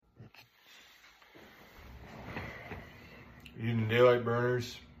Evening daylight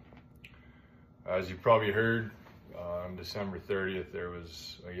burners. As you probably heard, on December 30th, there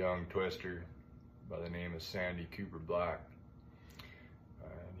was a young twister by the name of Sandy Cooper Black.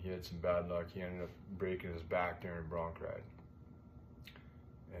 And he had some bad luck. He ended up breaking his back during a bronc ride.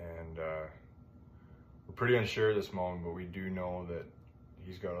 And we're pretty unsure at this moment, but we do know that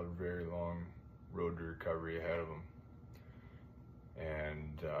he's got a very long road to recovery ahead of him.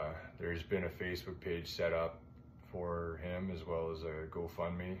 And there's been a Facebook page set up for him, as well as a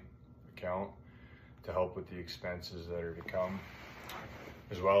GoFundMe account to help with the expenses that are to come.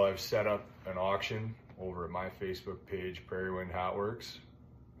 As well, I've set up an auction over at my Facebook page, Prairie Wind Hat Works,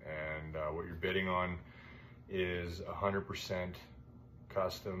 and what you're bidding on is 100%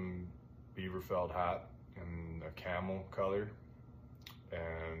 custom beaver felt hat in a camel color,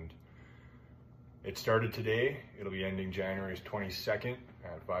 and it started today. It'll be ending January 22nd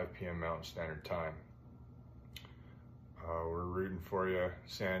at 5 p.m. Mountain Standard Time. We're rooting for you,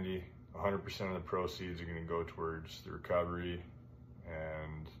 Sandy. 100% of the proceeds are going to go towards the recovery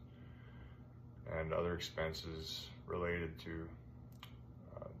and other expenses related to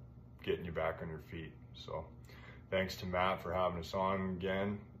getting you back on your feet. So thanks to Matt for having us on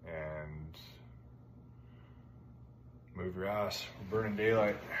again, and move your ass. We're burning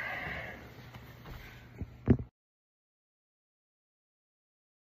daylight.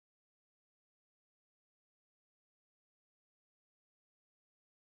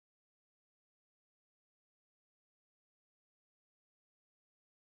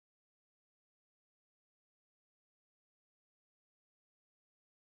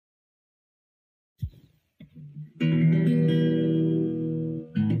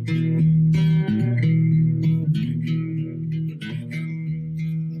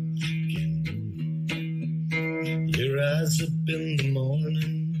 You rise up in the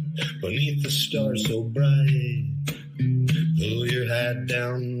morning beneath the stars so bright. Pull your hat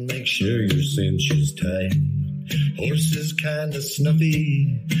down, make sure your cinch is tight. Horse is kinda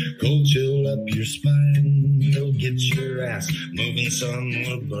snuffy, cold chill up your spine. You'll get your ass moving, son,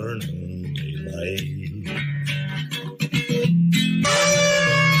 we're burning daylight.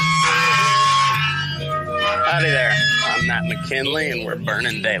 Howdy there, I'm Matt McKinley and we're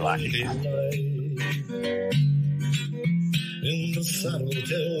burning daylight. In the saddle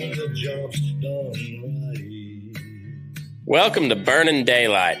till the job's done right. Welcome to Burning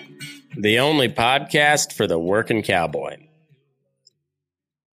Daylight, the only podcast for the working cowboy.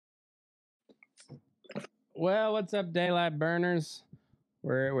 Well, what's up, daylight burners?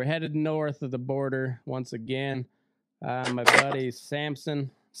 We're headed north of the border once again. My buddy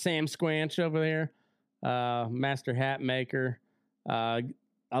Sampson, Sam Squanch over there, master hat maker. I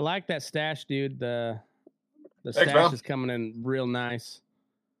like that stash, dude. The stash is coming in real nice.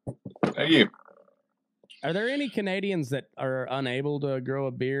 Thank you. Are there any Canadians that are unable to grow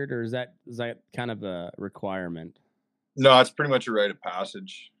a beard, or is that kind of a requirement? No, it's pretty much a rite of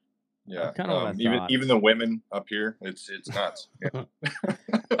passage. Yeah, kind of even the women up here, it's nuts.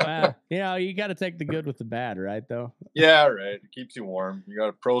 Yeah. You got to take the good with the bad, right? Though. Yeah, right. It keeps you warm. You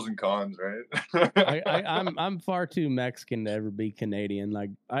got pros and cons, right? I'm far too Mexican to ever be Canadian.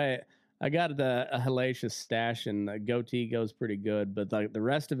 Like I got a hellacious stash, and the goatee goes pretty good, but like the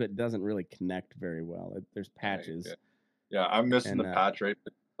rest of it doesn't really connect very well. There's patches. Yeah, I'm missing the patch, right?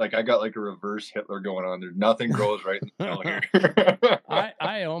 Like I got like a reverse Hitler going on there. Nothing grows right in the middle here.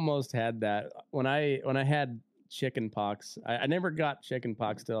 I almost had that when I had chicken pox. I never got chicken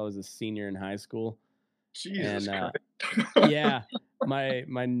pox till I was a senior in high school. Jesus Christ. Yeah,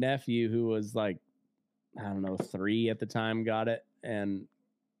 my nephew, who was like, I don't know, 3 at the time, got it. And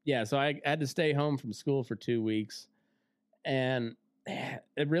yeah, so I had to stay home from school for 2 weeks, and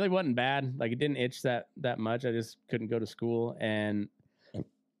it really wasn't bad. Like it didn't itch that much. I just couldn't go to school, and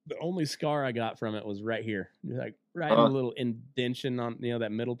the only scar I got from it was right here, like right in a little indention on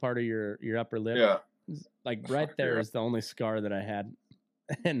that middle part of your upper lip. Yeah, like right there is the only scar that I had,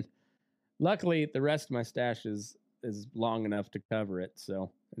 and luckily the rest of my stash is long enough to cover it.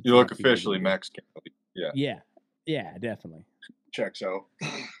 So you look officially Mexican. Yeah, definitely. Checks out.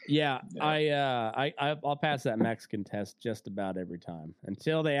 Yeah. I'll pass that Mexican test just about every time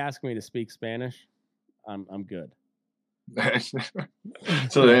until they ask me to speak Spanish. I'm good.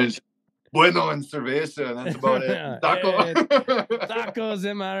 So there's bueno and cerveza, and that's about it. Taco. Tacos,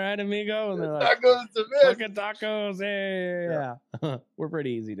 am I right, amigo? And they're like, tacos, cerveza. Look at tacos. Yeah. We're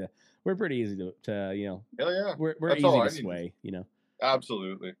pretty easy to Hell yeah. We're that's easy to sway,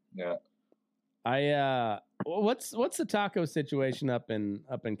 Absolutely. Yeah. What's the taco situation up in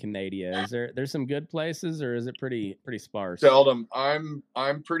Canada? Is there's some good places, or is it pretty sparse? Seldom. I'm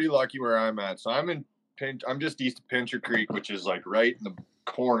pretty lucky where I'm at. So I'm in I'm just east of Pincher Creek, which is like right in the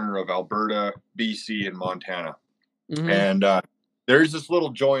corner of Alberta, BC, and Montana. Mm-hmm. And there's this little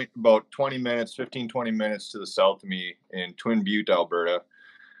joint about 20 minutes to the south of me in Twin Butte, Alberta.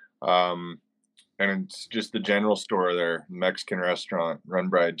 And it's just the general store there, Mexican restaurant run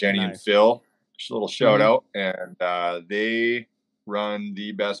by Jenny and Phil. Just a little shout out. And they run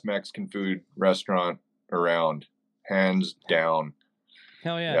the best Mexican food restaurant around, hands down.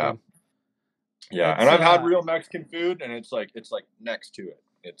 Hell yeah. Dude. Yeah. And I've had real Mexican food, and it's like next to it.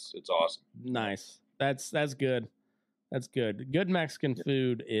 It's awesome. Nice. That's good. That's good. Good Mexican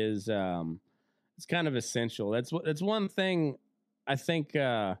food is it's kind of essential. That's one thing I think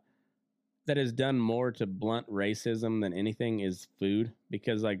that has done more to blunt racism than anything is food.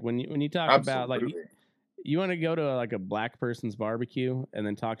 Because like when you talk about like you want to go to like a black person's barbecue and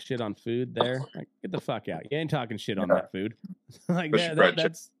then talk shit on food there, like, get the fuck out. You ain't talking shit on that food. Like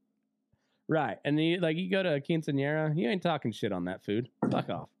that's right. And you go to a quinceañera, you ain't talking shit on that food. Fuck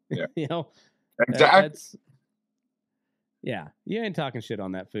off. Yeah. You know. Exactly. Yeah, you ain't talking shit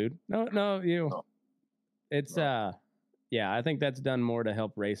on that food. No, you. No. It's yeah, I think that's done more to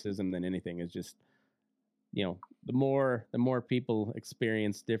help racism than anything. Is just, you know, the more people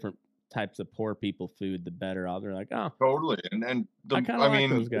experience different types of poor people food, the better. They're like, oh, totally. And I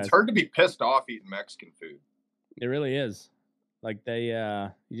mean, it's hard to be pissed off eating Mexican food. It really is. Like they,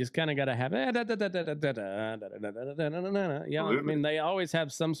 you just kind of got to have yeah. I mean, they always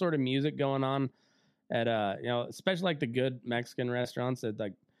have some sort of music going on at you know, especially like the good Mexican restaurants. That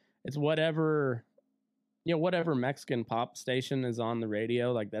like it's whatever, you know, whatever Mexican pop station is on the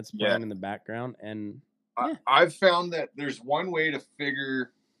radio, like that's playing in the background. And I've found that there's one way to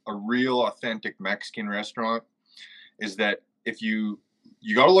figure a real authentic Mexican restaurant is that if you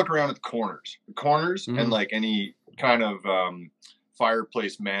got to look around at the corners, and like any kind of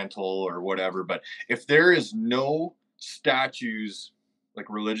fireplace mantle or whatever. But if there is no statues, like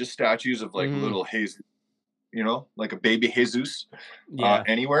religious statues of like little Jesus, you know, like a baby Jesus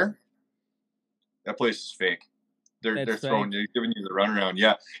anywhere, that place is fake. They're giving you the runaround.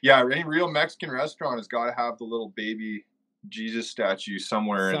 Yeah. Any real Mexican restaurant has got to have the little baby Jesus statue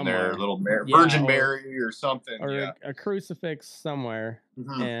somewhere. In there, little Virgin Mary or something, or a crucifix somewhere.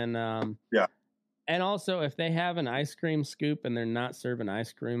 And and also if they have an ice cream scoop and they're not serving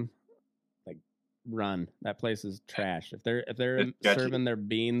ice cream, like run. That place is trash. If they're serving their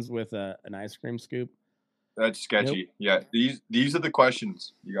beans with an ice cream scoop, that's sketchy. Nope. Yeah, these are the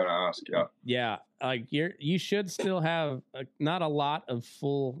questions you gotta ask. Yeah, like you should still have not a lot of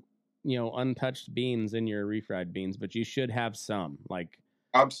full, you know, untouched beans in your refried beans, but you should have some, like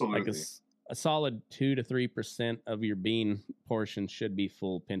absolutely, like a solid 2 to 3% of your bean portion should be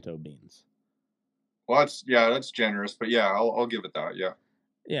full pinto beans. Well, that's generous, but yeah, I'll give it that.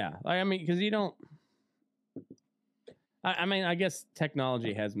 Yeah. Like, I mean, because you don't. I mean, I guess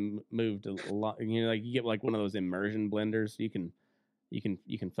technology has moved a lot. You know, like you get like one of those immersion blenders. You can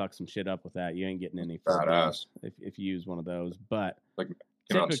fuck some shit up with that. You ain't getting any badass if you use one of those. But like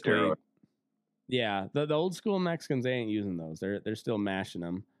typically, yeah, the old school Mexicans, they ain't using those. They're still mashing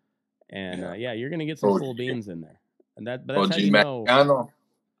them, and you're gonna get some full beans in there, and that's how you know.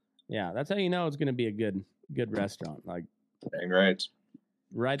 Yeah, that's how you know it's gonna be a good restaurant. Like, dang right.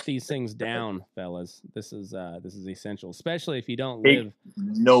 Write these things down, fellas. This is essential, especially if you don't live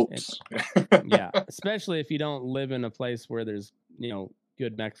notes. Especially if you don't live in a place where there's, you know,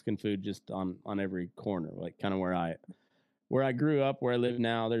 good Mexican food just on every corner. Like kind of where I grew up, where I live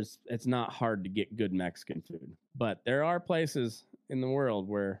now. It's not hard to get good Mexican food, but there are places in the world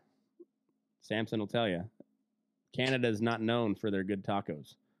where Sampson will tell you Canada is not known for their good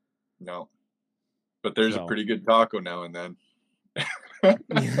tacos. No, but there's a pretty good taco now and then.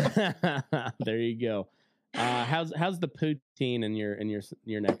 There you go. How's the poutine in your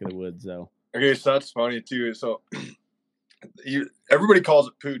neck of the woods though? Okay, so that's funny too. So everybody calls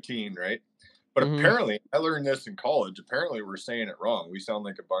it poutine, right? But apparently, I learned this in college. Apparently, we're saying it wrong. We sound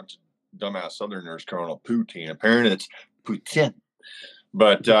like a bunch of dumbass Southerners calling it poutine. Apparently, it's poutine.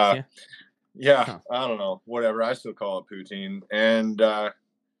 But I don't know. Whatever. I still call it poutine. And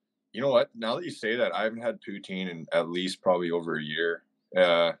you know what? Now that you say that, I haven't had poutine in at least probably over a year.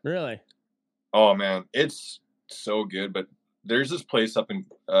 Really? Oh man, it's so good. But there's this place up in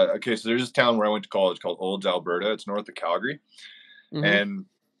so there's this town where I went to college called Olds, Alberta. It's north of Calgary, and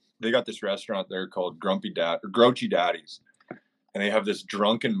they got this restaurant there called Grouchy Daddy's, and they have this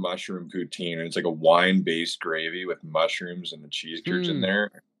drunken mushroom poutine, and it's like a wine-based gravy with mushrooms and the cheese curds in there,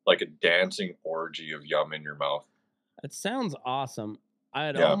 like a dancing orgy of yum in your mouth. It sounds awesome.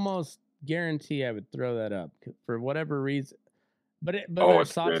 I'd almost guarantee I would throw that up for whatever reason. But Oh,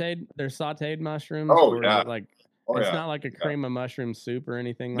 it's good. they're sautéed mushrooms, Oh or is yeah. it like Oh it's yeah. not like a Yeah. cream of mushroom soup or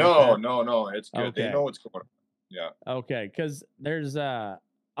anything like No, that? no, no. It's good. They Okay. know what's going on. Yeah. Okay, because there's I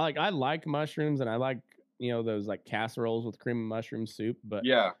like mushrooms and I like those like casseroles with cream of mushroom soup, but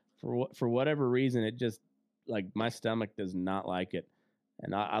Yeah. for whatever reason it just like my stomach does not like it,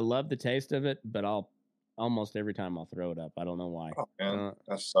 and I love the taste of it, but I'll almost every time I'll throw it up. I don't know why. Oh man,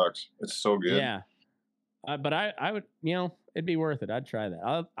 that sucks. It's so good. Yeah, but I would it'd be worth it. I'd try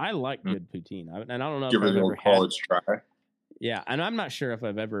that. I like good poutine, and I don't know Give if it I've an ever old college try. Yeah, and I'm not sure if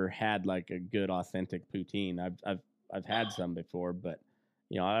I've ever had like a good authentic poutine. I've had some before, but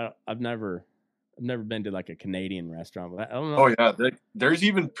I've never been to like a Canadian restaurant. But I don't know. Oh yeah, there's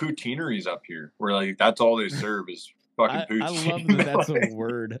even poutineries up here where like that's all they serve is fucking poutine. I love that that's a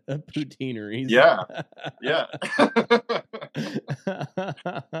word, poutineries. Yeah, yeah.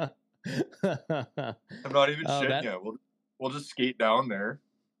 I'm not even shitting you. We'll just skate down there.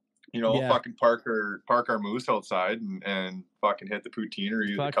 Fucking park our moose outside and fucking hit the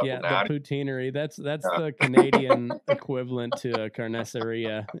poutineery. Fuck yeah, the poutinery. That's the Canadian equivalent to a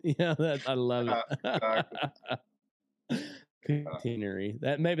carniceria. Yeah, I love it. Exactly.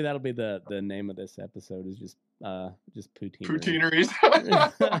 Poutinery. Maybe that'll be the name of this episode is just poutinery. Poutineries.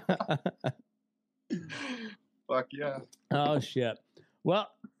 Fuck yeah. Oh shit. Well,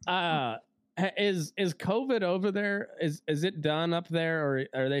 is COVID over there? Is it done up there, or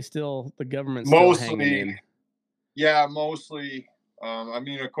are they still the government still hanging in? Yeah, mostly. I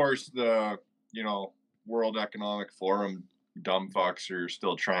mean, of course, the World Economic Forum dumb fucks are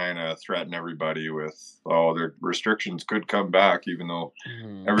still trying to threaten everybody with their restrictions could come back, even though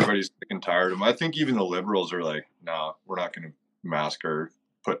everybody's sick and tired of them. I think even the liberals are like, no, we're not going to mask or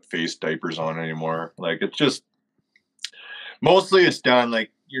put face diapers on anymore. Like it's just mostly it's done.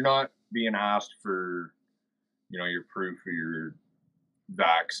 Like you're not being asked for, your proof of your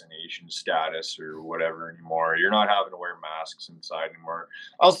vaccination status or whatever anymore. You're not having to wear masks inside anymore.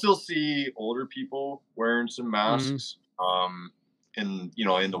 I'll still see older people wearing some masks, in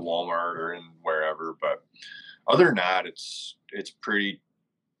the Walmart or in wherever. But other than that, it's pretty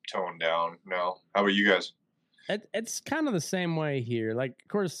toned down now. How about you guys? It's kind of the same way here. Like, of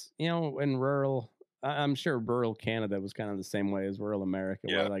course, in rural, I'm sure rural Canada was kind of the same way as rural America,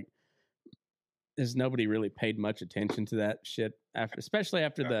 where like there's nobody really paid much attention to that shit especially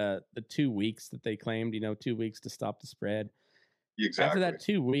after the 2 weeks that they claimed, 2 weeks to stop the spread. Exactly. After that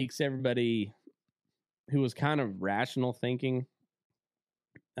 2 weeks, everybody who was kind of rational thinking,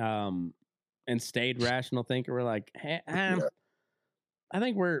 and stayed rational thinking, were like, hey, I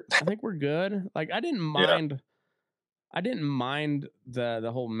think we're good. Like I didn't mind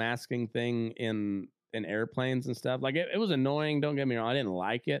the whole masking thing in airplanes and stuff. Like it was annoying, don't get me wrong, I didn't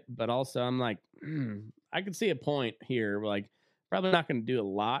like it, but also I'm like, I could see a point here. Like probably not going to do a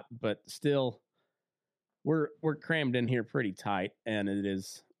lot, but still we're crammed in here pretty tight, and it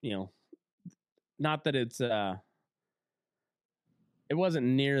is, not that it's it wasn't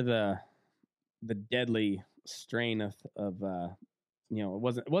near the deadly strain of it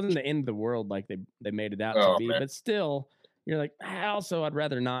wasn't the end of the world like they made it out to be, but still you're like, also I'd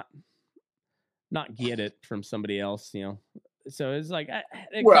rather not get it from somebody else, So it's like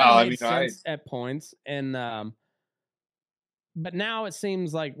it made sense at points, and but now it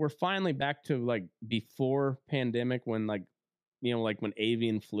seems like we're finally back to like before pandemic, when like like when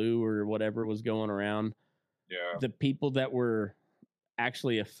avian flu or whatever was going around. Yeah, the people that were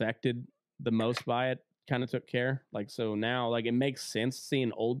actually affected the most by it kind of took care. Like so now, like it makes sense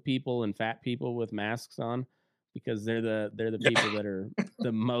seeing old people and fat people with masks on, because they're the people that are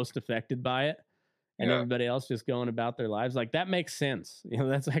the most affected by it. And everybody else just going about their lives. Like that makes sense.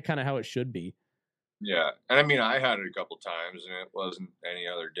 That's kind of how it should be. Yeah. And I mean, I had it a couple times and it wasn't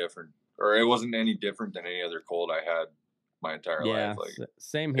any different than any other cold I had my entire life. Like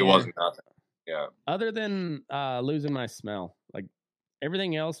same here. It wasn't nothing. Yeah. Other than losing my smell. Like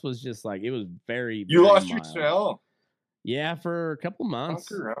everything else was just like, it was very, You very lost mild. your smell? Yeah, for a couple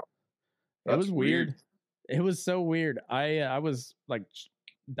months. It was weird. It was so weird. I was like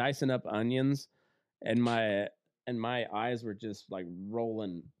dicing up onions, and my eyes were just like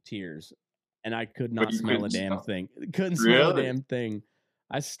rolling tears, and I could not smell a damn thing. Couldn't smell a damn thing.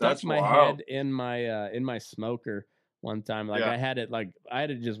 I stuck my head in my smoker one time. Like I had it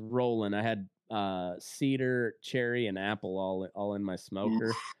just rolling. I had cedar, cherry, and apple all in my smoker.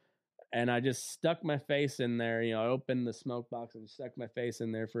 Oof. And I just stuck my face in there. I opened the smoke box and stuck my face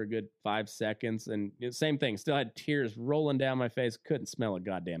in there for a good 5 seconds. And same thing. Still had tears rolling down my face. Couldn't smell a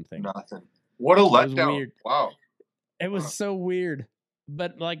goddamn thing. Nothing. What a letdown. Weird. Wow. It was so weird.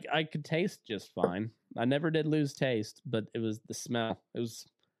 But like I could taste just fine. I never did lose taste, but it was the smell. It was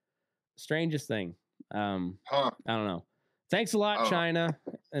the strangest thing. I don't know. Thanks a lot, Oh. China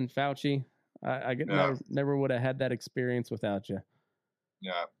and Fauci. I Yeah. never would have had that experience without you.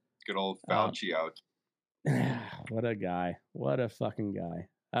 Yeah, good old Fauci out. What a guy. What a fucking guy.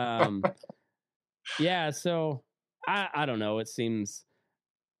 Yeah, so I don't know. It seems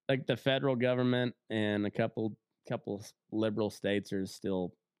like the federal government and a couple liberal states are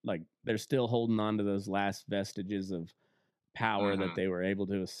still like they're still holding on to those last vestiges of power that they were able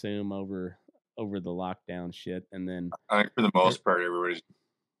to assume over the lockdown shit. And then I think for the most part, everybody's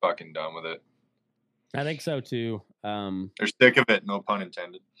fucking done with it. I think so too. They're sick of it, no pun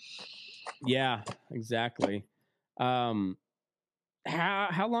intended. Yeah, exactly. How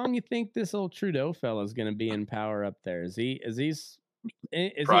long you think this old Trudeau fella is going to be in power up there? Is he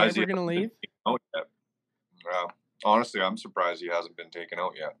ever going to leave? Yeah. Honestly, I'm surprised he hasn't been taken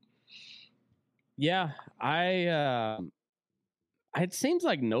out yet. Yeah, it seems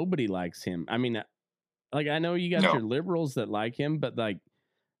like nobody likes him. I mean, like I know you got your liberals that like him, but like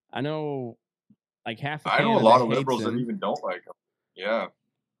I know like half of Canada I know a lot of hates liberals him. that even don't like him. Yeah.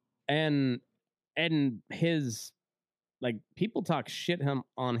 And his like people talk shit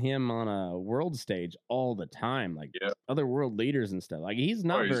on him on a world stage all the time, like other world leaders and stuff. Like he's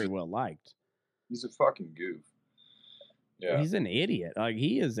not very well liked. He's a fucking goof. Yeah. He's an idiot. Like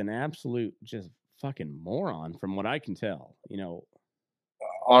he is an absolute just fucking moron from what I can tell, you know.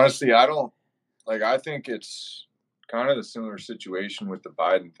 Honestly, I think it's kind of the similar situation with the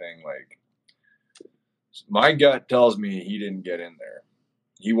Biden thing. Like my gut tells me he didn't get in there.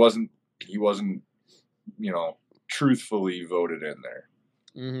 He wasn't, you know, truthfully voted in there.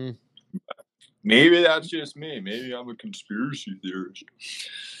 Mm-hmm. Maybe that's just me. Maybe I'm a conspiracy theorist.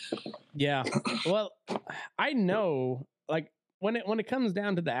 Yeah. Well, I know, like when it comes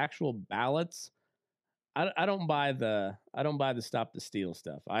down to the actual ballots, I don't buy the stop the steal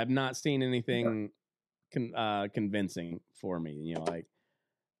stuff. I have not seen anything convincing for me, you know, like.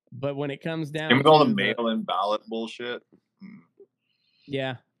 But when it comes down with all the mail-in ballot bullshit.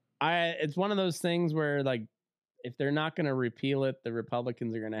 Yeah. It's one of those things where like if they're not going to repeal it, the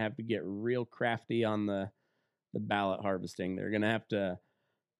Republicans are going to have to get real crafty on the ballot harvesting. They're going to have to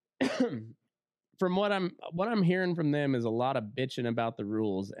from what I'm hearing from them is a lot of bitching about the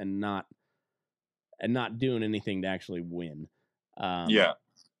rules and not doing anything to actually win. Yeah.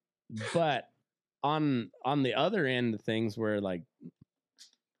 But on the other end of things where like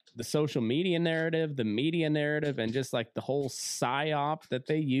the social media narrative, the media narrative, and just like the whole psyop that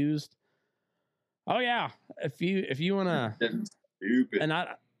they used. Oh yeah, if you wanna, stupid. And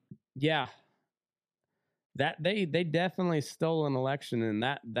that they definitely stole an election in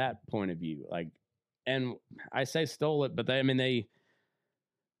that point of view. Like, and I say stole it, but they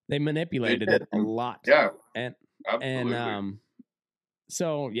manipulated it a lot. Yeah, and absolutely. And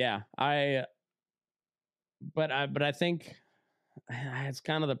so yeah, but I think it's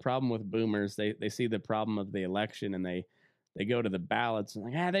kind of the problem with boomers. They see the problem of the election and they go to the ballots and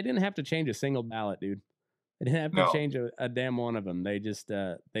like, they didn't have to change a single ballot, dude. They didn't have to change a damn one of them. They just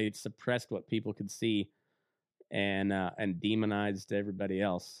they suppressed what people could see and demonized everybody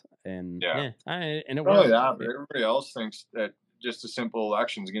else. And and it worked. Yeah, but everybody else thinks that just a simple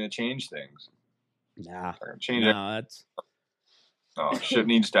election is going to change things. Nah, change it. That's shit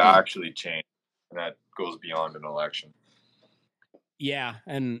needs to actually change, and that goes beyond an election. Yeah,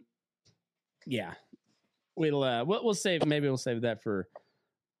 and yeah, we'll save that for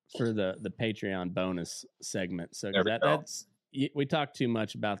the Patreon bonus segment. So that's we talk too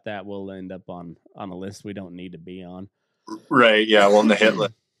much about that. We'll end up on a list we don't need to be on. Right? Yeah. Well, on the hit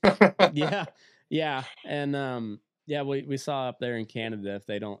list. yeah, and we saw up there in Canada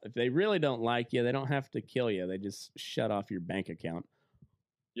if they really don't like you, they don't have to kill you. They just shut off your bank account.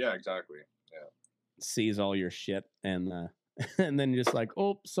 Yeah, exactly. Yeah. Seize all your shit and then just like,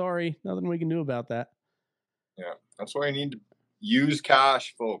 oh, sorry, nothing we can do about that. Yeah, that's why you need to use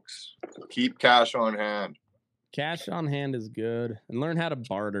cash, folks. Keep cash on hand. Cash on hand is good, and learn how to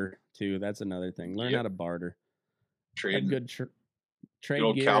barter too. That's another thing. Learn how to barter. Trade good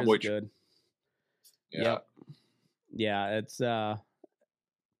trade gear is good. Yeah, yep. Yeah. It's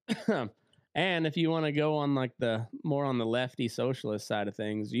and if you want to go on like the more on the lefty socialist side of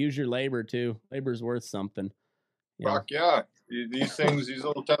things, use your labor too. Labor's worth something. Fuck yeah. These things, these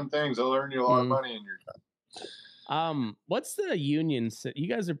little 10 things, they'll earn you a lot of money in your time. What's the union? You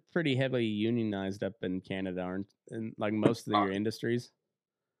guys are pretty heavily unionized up in Canada, aren't? In like most of your industries.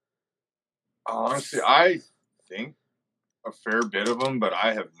 Honestly, I think a fair bit of them, but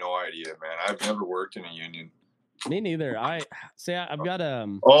I have no idea, man. I've never worked in a union. Me neither. I've got I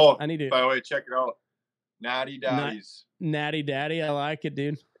need to. By the way, check it out. Natty Daddies. Natty Daddy, I like it,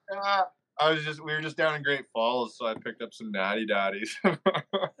 dude. Yeah. We were just down in Great Falls, so I picked up some Natty Daddies.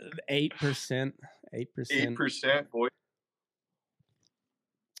 8%. 8%, boy.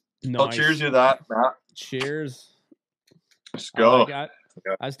 Nice. Well, cheers to that, Matt. Cheers. Let's go.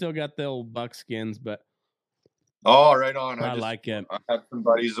 I still got the old buckskins, but oh, right on. I like it. I had some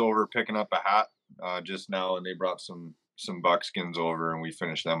buddies over picking up a hat just now, and they brought some buckskins over, and we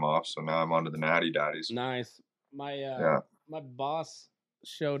finished them off. So now I'm on to the Natty Daddies. Nice. My my boss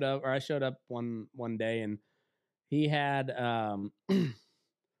showed up, or I showed up one day, and he had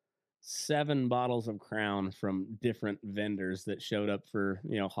 7 bottles of Crown from different vendors that showed up for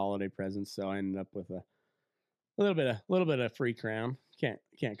holiday presents. So I ended up with a little bit of free Crown. Can't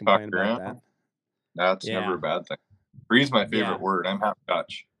complain about that. That's never a bad thing. Free's my favorite word. I'm half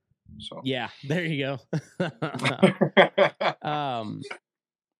Dutch. So yeah, there you go.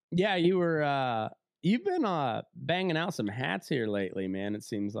 Yeah, you've been banging out some hats here lately, man. It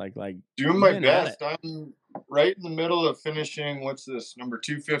seems like doing my best. I'm right in the middle of finishing. What's this? Number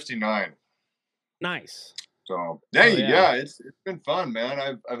 259. Nice. So yeah, it's been fun,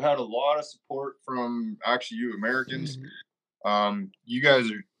 man. I've had a lot of support from actually you Americans. You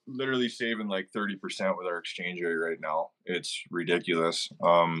guys are literally saving like 30% with our exchange rate right now. It's ridiculous.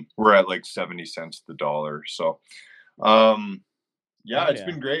 We're at like 70 cents the dollar. So it's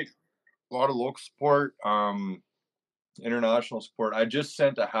been great. A lot of local support, international support. I just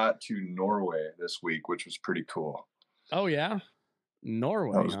sent a hat to Norway this week, which was pretty cool. Oh yeah,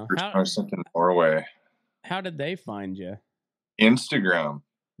 Norway. That was the first time I sent to Norway. How did they find you? Instagram.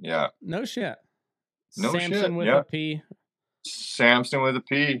 Yeah. No shit. No Sampson shit. with a P. Sampson with a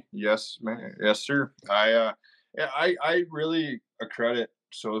P. Yes, man. Yes, sir. I really accredit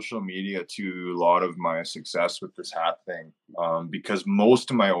social media to a lot of my success with this hat thing, because most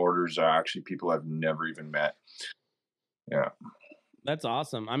of my orders are actually people I've never even met. Yeah. That's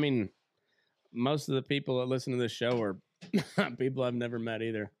awesome. I mean, most of the people that listen to this show are people I've never met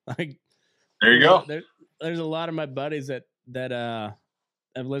either. Like, there you go. There's a lot of my buddies that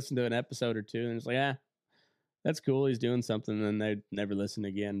have listened to an episode or two, and it's like, that's cool. He's doing something, and they never listen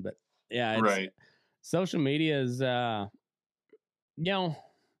again. But yeah, right. Social media is, I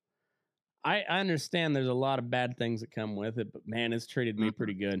understand there's a lot of bad things that come with it, but man, it's treated me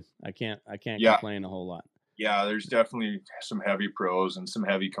pretty good. I can't complain a whole lot. Yeah, there's definitely some heavy pros and some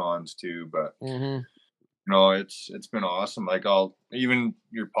heavy cons too, but it's been awesome. Like even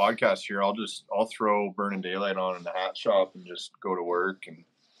your podcast here, I'll throw Burning Daylight on in the hat shop and just go to work, and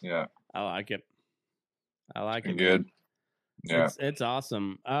yeah. I like it. Good. Yeah. It's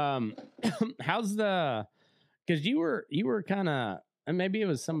awesome. How's because you were kind of, and maybe it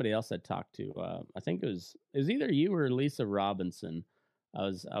was somebody else I talked to. I think it was either you or Lisa Robinson. I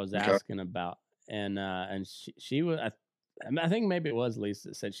was asking about, and she was. I think maybe it was Lisa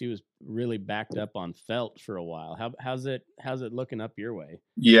that said she was really backed up on felt for a while. How's it looking up your way?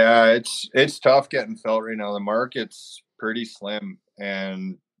 Yeah, it's tough getting felt right now. The market's pretty slim,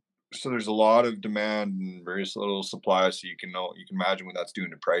 and so there's a lot of demand and various little supply. So you can imagine what that's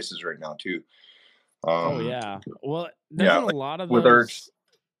doing to prices right now too. Oh yeah. Well, a lot of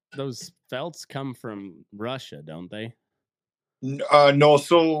those felts come from Russia, don't they? No.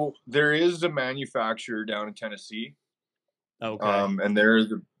 So there is a manufacturer down in Tennessee. Okay. And they're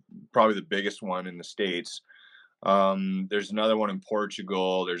probably the biggest one in the States. There's another one in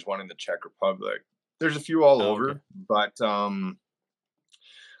Portugal. There's one in the Czech Republic. There's a few all over, but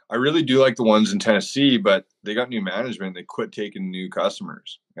I really do like the ones in Tennessee, but they got new management. They quit taking new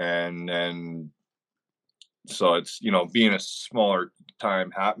customers. And so it's, being a smaller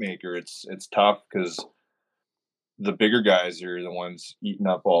time hat maker, it's tough because the bigger guys are the ones eating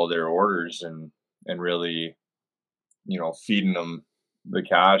up all their orders and really, feeding them the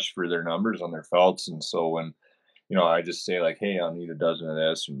cash for their numbers on their felts. And so when, I just say like, hey, I'll need a dozen of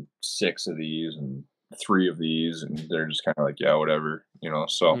this and 6 of these and 3 of these, and they're just kind of like, yeah, whatever,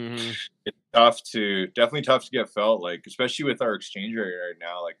 so it's definitely tough to get felt, like, especially with our exchange rate right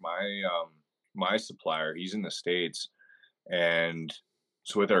now. Like my supplier, he's in the States, and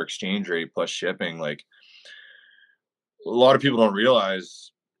so with our exchange rate plus shipping, like, a lot of people don't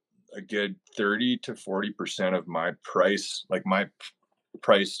realize a good 30 to 40% of my price, like my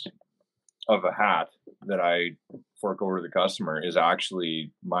price of a hat that I fork over to the customer, is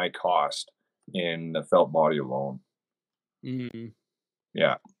actually my cost in the felt body alone. Mm-hmm.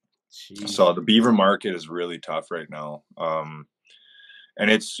 Yeah. Jeez. So the beaver market is really tough right now. And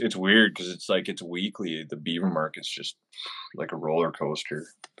it's weird because it's like, it's weekly. The beaver market's just like a roller coaster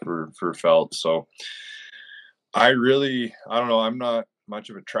for felt. So I don't know. much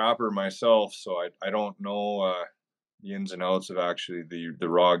of a trapper myself, so I don't know the ins and outs of actually the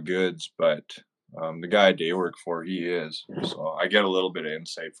raw goods, but the guy I day work for, he is. So I get a little bit of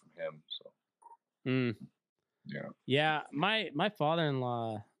insight from him. So yeah. My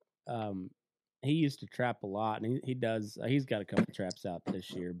father-in-law, he used to trap a lot, and he does. He's got a couple traps out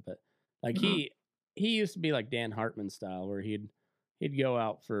this year, but like he used to be like Dan Hartman style, where he'd go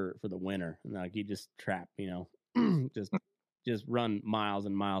out for the winter, and like he'd just trap, just run miles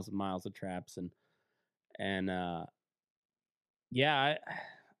and miles and miles of traps, and yeah,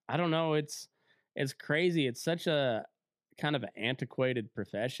 I don't know. It's crazy. It's such a kind of an antiquated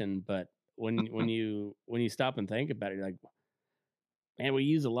profession, but when you stop and think about it, you're like, man, we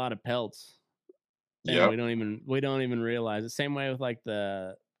use a lot of pelts, and we don't even realize it. Same way with like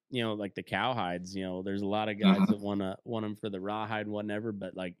the like the cow hides. There's a lot of guys that want them for the rawhide, whatever,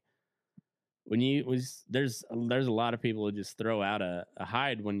 but like there's a lot of people who just throw out a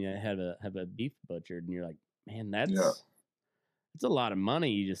hide when you have a beef butchered, and you're like, man, it's a lot of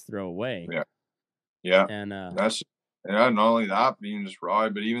money you just throw away. Yeah. And that's not only that being just raw,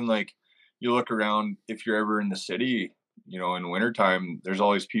 but even like you look around, if you're ever in the city, in wintertime, there's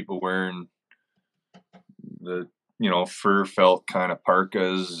always people wearing the fur felt kind of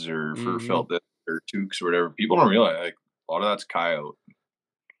parkas or fur felt or toques or whatever. People don't realize like a lot of that's coyote.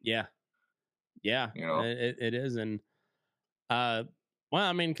 Yeah. It is. And well,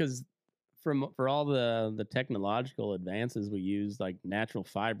 I mean, because for all the technological advances we use, like natural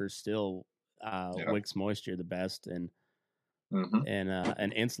fibers still wicks moisture the best and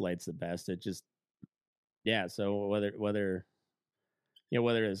insulates the best. It just so whether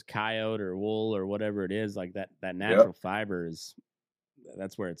it's coyote or wool or whatever it is, like that natural fiber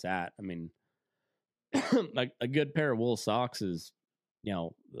that's where it's at. I mean, like a good pair of wool socks is,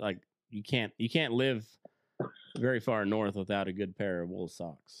 like you can't live very far north without a good pair of wool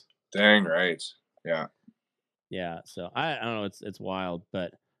socks. Dang right. Yeah. So I don't know. It's wild,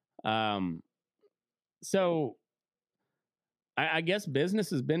 but so I guess business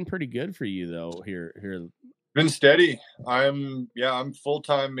has been pretty good for you though here. Been steady. I'm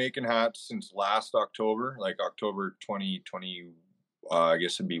full-time making hats since last October, like October 2020. I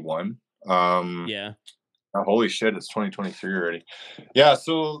guess it'd be one. Holy shit, it's 2023 already. Yeah,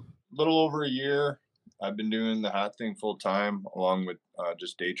 so a little over a year I've been doing the hat thing full time, along with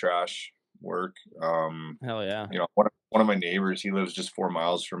just day trash work. Hell yeah. One of my neighbors, he lives just 4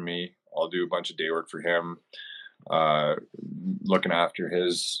 miles from me. I'll do a bunch of day work for him, looking after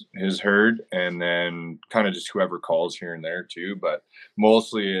his herd, and then kind of just whoever calls here and there too. But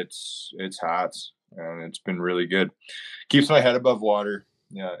mostly it's hats, and it's been really good. Keeps my head above water.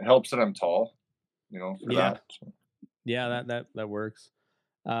 Yeah, it helps that I'm tall. For that. So. Yeah, that works.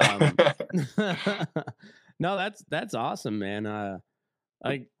 No, that's awesome, man.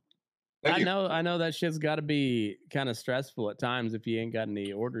 Like I know that shit's got to be kind of stressful at times if you ain't got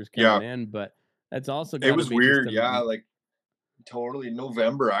any orders coming in, but that's also it was weird. Like totally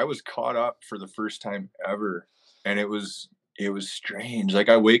November, I was caught up for the first time ever, and it was strange. Like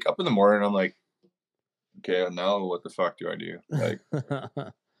I wake up in the morning, I'm like, okay, now what the fuck do I do? Like,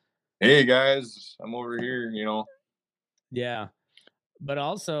 hey guys, I'm over here, Yeah, but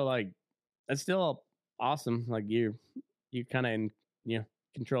also like that's still awesome. Like you kind of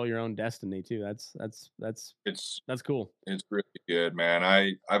control your own destiny too. That's cool. It's really good, man.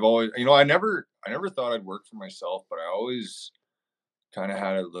 I've always, I never thought I'd work for myself, but I always kind of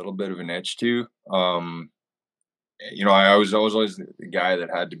had a little bit of an itch to. I was always the guy that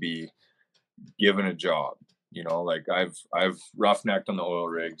had to be given a job. Like I've roughnecked on the oil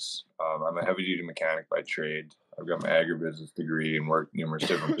rigs. I'm a heavy duty mechanic by trade. I've got my agribusiness degree and worked numerous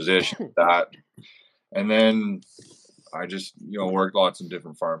different positions. And then I just worked lots of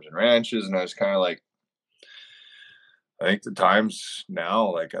different farms and ranches, and I was kind of like, I think the times now,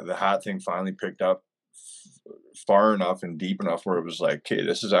 like the hat thing finally picked up far enough and deep enough where it was like, okay,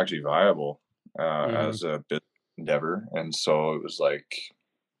 this is actually viable as a business endeavor. And so it was like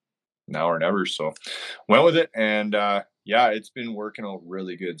now or never. So went with it, and it's been working out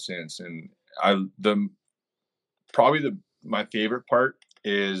really good since. And my favorite part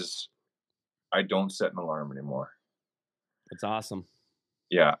is I don't set an alarm anymore. That's awesome.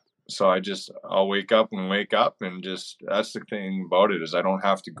 Yeah. So I'll wake up and just, that's the thing about it, is I don't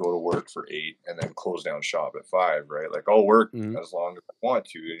have to go to work for 8 and then close down shop at 5, right? Like I'll work as long as I want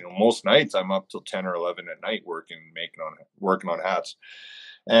to. Most nights I'm up till 10 or 11 at night working on hats.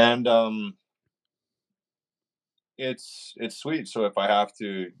 And it's sweet. So if I have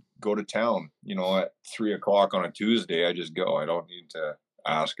to go to town, at 3:00 on a Tuesday, I just go. I don't need to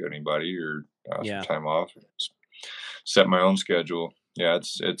ask anybody or ask for time off. Just set my own schedule. Yeah,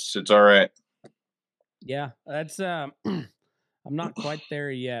 it's all right. Yeah, that's I'm not quite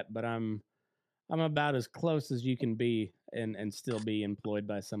there yet, but I'm about as close as you can be and still be employed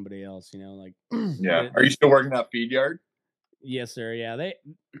by somebody else, like Yeah. Are you still working that feed yard? yes, sir. Yeah, they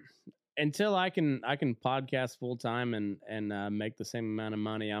until I can podcast full time and make the same amount of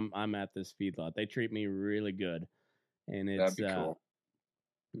money, I'm at this feedlot. They treat me really good, and That'd it's be cool.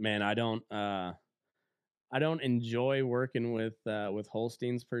 man, I don't enjoy working with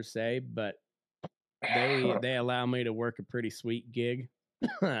Holsteins per se, but they allow me to work a pretty sweet gig,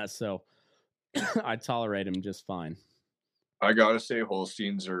 so I tolerate them just fine. I gotta say,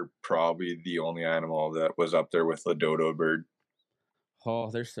 Holsteins are probably the only animal that was up there with the dodo bird. Oh,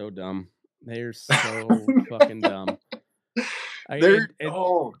 they're so dumb. They're so fucking dumb. They're It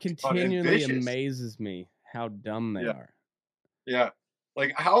God, continually ambitious. amazes me how dumb they are. Yeah.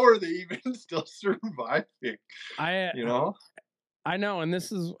 Like, how are they even still surviving? I I know, and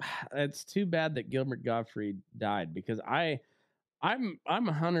it's too bad that Gilbert Gottfried died, because I'm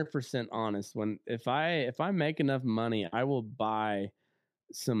 100% honest. If I make enough money, I will buy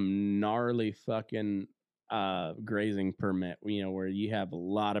some gnarly fucking grazing permit, where you have a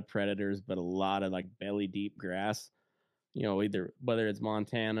lot of predators but a lot of like belly deep grass, either whether it's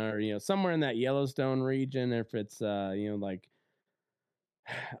Montana or somewhere in that Yellowstone region, if it's like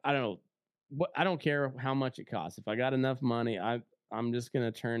I don't know what, I don't care how much it costs. If I got enough money, I'm just going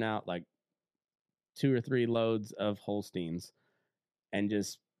to turn out like 2 or 3 loads of Holsteins and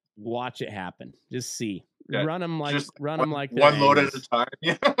just watch it happen. Just see. Run them like they're one load at Angus. a time.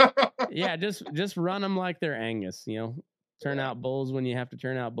 Yeah, just run them like they're Angus, turn out bulls when you have to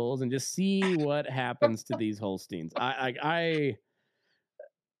turn out bulls, and just see what happens to these Holsteins.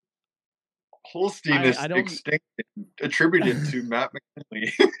 Holstein is don't extinct, attributed to Matt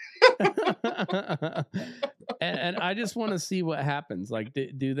McKinley. and I just want to see what happens. Like,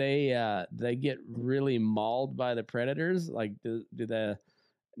 do they get really mauled by the predators? Like, do the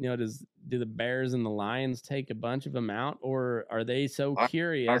do the bears and the lions take a bunch of them out, or are they so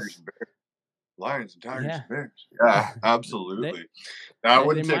curious? Lions and tigers Yeah. and bears. Yeah, absolutely. That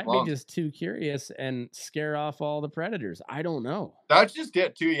wouldn't they take might long. be just too curious and scare off all the predators. I don't know. That's just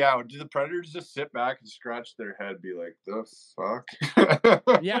it too. Yeah. Do the predators just sit back and scratch their head, be like, "The fuck"?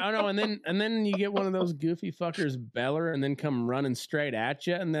 Yeah, I know. And then you get one of those goofy fuckers beller and then come running straight at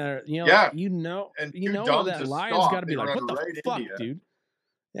you, and they're Yeah. and too dumb that to lion's stop. got to be They like, run what the right fuck, into you. dude?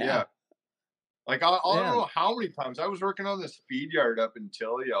 Yeah. Like, I don't know how many times I was working on this feed yard up in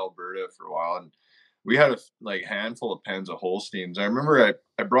Tilly, Alberta for a while, and we had a handful of pens of Holsteins. I remember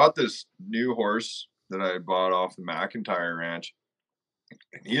I brought this new horse that I bought off the McIntyre Ranch,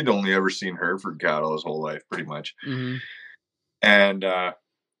 and he had only ever seen Hereford cattle his whole life, pretty much. Mm-hmm. And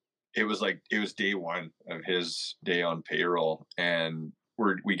it was day one of his day on payroll, and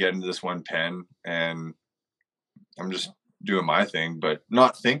we get into this one pen, and I'm just doing my thing, but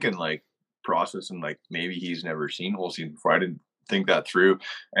not thinking like processing like maybe he's never seen Holstein before. I didn't think that through.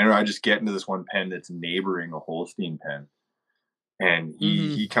 And I just get into this one pen that's neighboring a Holstein pen. And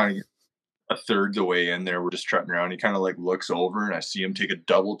he kind of a third the way in there, we're just trotting around. He kind of like looks over, and I see him take a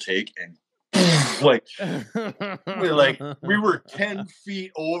double take, and like we were 10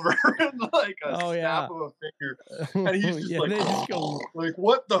 feet over in like a snap of a finger, and he's just like, just go, like,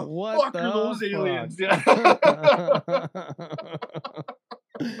 what the fuck are those aliens? Yeah.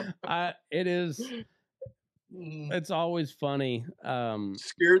 It is. It's always funny.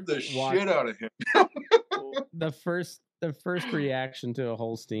 Scared the shit out of him. the first reaction to a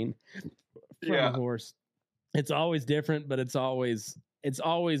Holstein from a horse, it's always different, but it's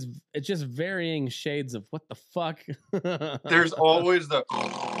just varying shades of what the fuck. There's always the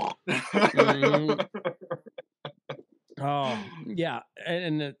oh yeah,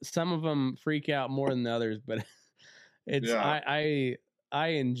 and some of them freak out more than the others, but it's I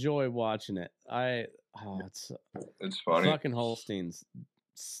enjoy watching it. It's funny. Fucking Holsteins.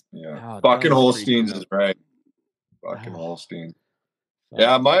 Yeah, fucking Holsteins is right. Fucking Holstein.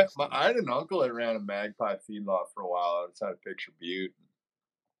 Yeah, I had an uncle that ran a magpie feedlot for a while outside of Picture Butte.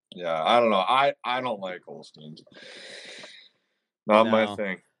 Yeah, I don't know. I don't like Holsteins. Not my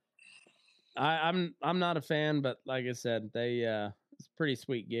thing. I'm not a fan, but like I said, it's a pretty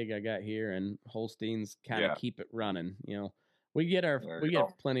sweet gig I got here, and Holsteins kind of keep it running. We get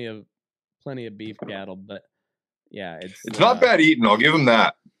plenty of beef cattle, but yeah, it's not bad eating. I'll give them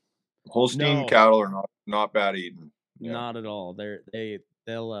that. Holstein cattle are not bad eating. Yeah. Not at all.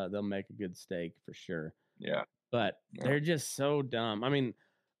 They'll make a good steak for sure. Yeah, but they're just so dumb. I mean,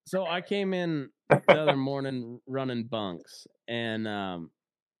 so I came in the other morning running bunks, and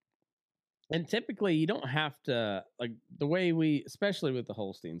And typically you don't have to, like the way we, especially with the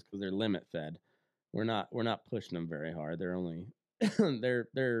Holsteins, because they're limit fed, we're not pushing them very hard. They're only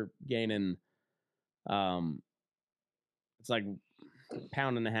they're gaining it's like a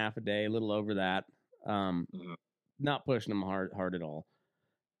pound and a half a day, a little over that. Not pushing them hard at all.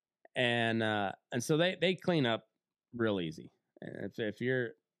 And so they clean up real easy. And if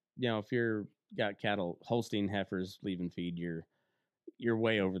you're got cattle, Holstein heifers leaving feed, you're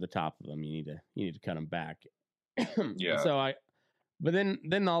way over the top of them. You need to cut them back. Yeah. But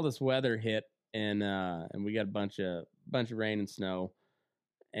then all this weather hit, and we got a bunch of rain and snow,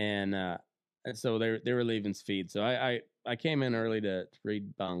 and so they were leaving feed. So I came in early to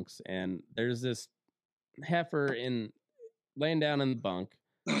read bunks, and there's this heifer laying down in the bunk,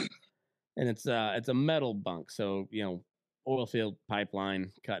 and it's a metal bunk, so oil field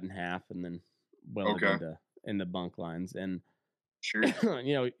pipeline cut in half and then welded in the bunk lines, and sure,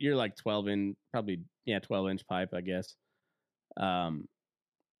 you're like 12 inch pipe, I guess.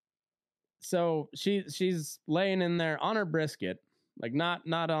 So she's laying in there on her brisket, like not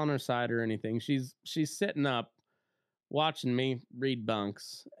on her side or anything. She's sitting up watching me read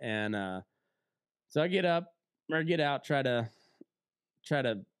bunks, and so I get out, try to get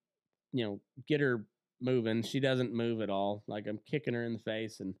her moving. She doesn't move at all. Like I'm kicking her in the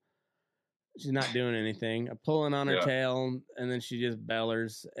face and she's not doing anything. I'm pulling on her tail, and then she just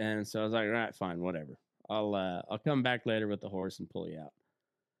bellers. And so I was like, all right, fine, whatever. I'll come back later with the horse and pull you out.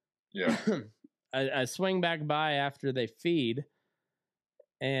 Yeah. I swing back by after they feed,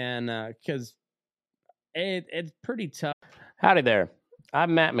 and because it's pretty tough. Howdy there.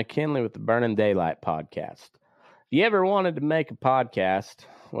 I'm Matt McKinley with the Burning Daylight podcast. If you ever wanted to make a podcast,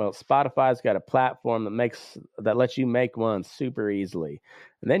 well, Spotify's got a platform that lets you make one super easily.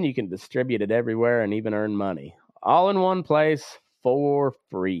 And then you can distribute it everywhere and even earn money. All in one place for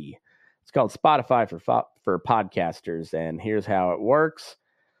free. It's called Spotify for podcasters, and here's how it works.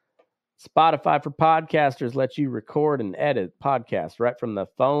 Spotify for podcasters lets you record and edit podcasts right from the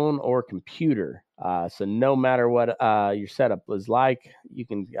phone or computer. So no matter what your setup is like, you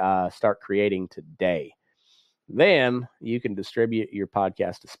can start creating today. Then you can distribute your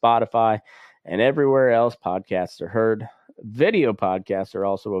podcast to Spotify and everywhere else podcasts are heard. Video podcasts are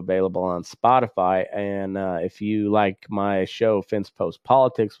also available on Spotify. And if you like my show, Fence Post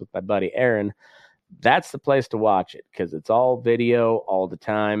Politics, with my buddy Aaron, that's the place to watch it because it's all video all the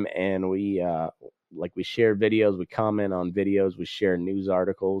time. And we share videos, we comment on videos, we share news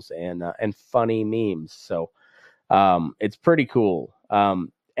articles and funny memes. So it's pretty cool.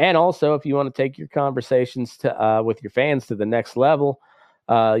 And also, if you want to take your conversations with your fans to the next level,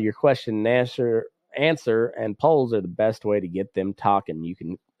 your question and answer and polls are the best way to get them talking. You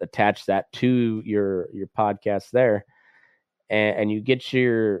can attach that to your podcast there, and you get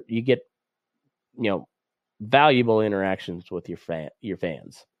valuable interactions with your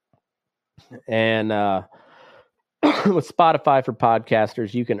fans. And with Spotify for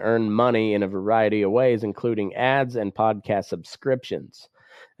podcasters, you can earn money in a variety of ways, including ads and podcast subscriptions.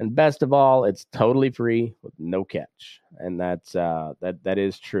 And best of all, it's totally free with no catch. And that's that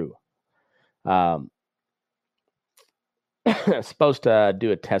is true. Supposed to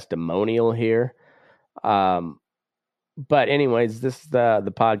do a testimonial here. But anyways, this is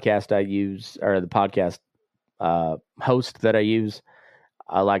the podcast I use, or the podcast host that I use.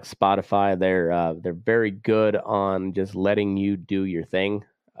 I like Spotify. They're very good on just letting you do your thing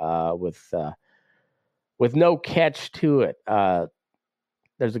with no catch to it.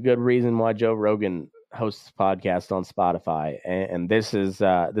 There's a good reason why Joe Rogan hosts podcasts on Spotify, and this is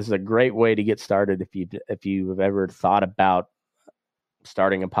a great way to get started if you've ever thought about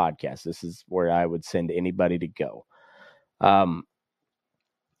starting a podcast. This is where I would send anybody to go.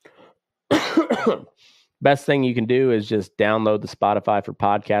 Best thing you can do is just download the Spotify for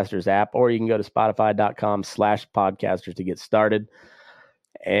Podcasters app, or you can go to spotify.com/podcasters to get started.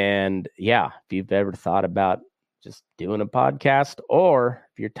 And yeah, if you've ever thought about just doing a podcast, or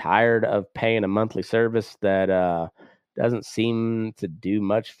if you're tired of paying a monthly service that doesn't seem to do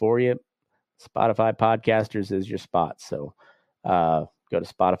much for you, Spotify Podcasters is your spot. So go to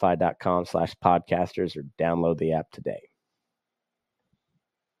spotify.com/podcasters or download the app today.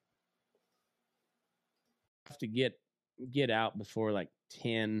 To get out before like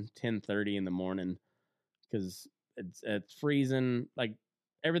 10:30 in the morning because it's freezing. Like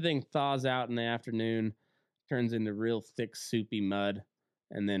everything thaws out in the afternoon, turns into real thick soupy mud,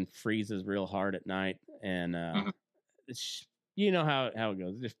 and then freezes real hard at night. And it's, you know how it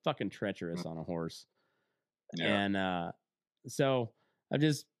goes. It's just fucking treacherous on a horse. And so I've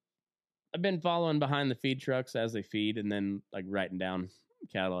been following behind the feed trucks as they feed, and then like writing down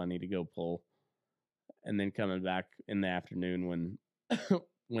cattle I need to go pull, and then coming back in the afternoon when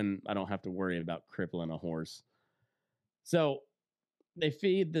when I don't have to worry about crippling a horse. So they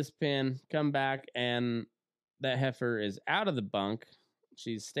feed this pen, come back, and that heifer is out of the bunk.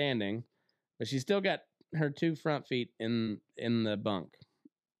 She's standing, but she's still got her 2 front feet in the bunk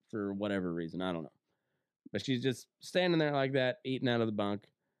for whatever reason. I don't know. But she's just standing there like that, eating out of the bunk.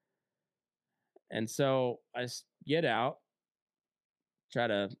 And so I get out, try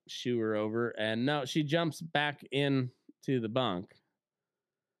to shoo her over, and no, she jumps back into the bunk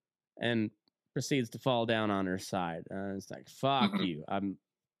and proceeds to fall down on her side. It's like, fuck you.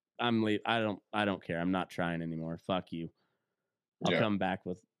 I'm leave. I don't care. I'm not trying anymore. Fuck you. I'll come back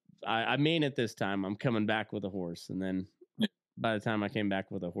with. I mean it this time. I'm coming back with a horse, and then by the time I came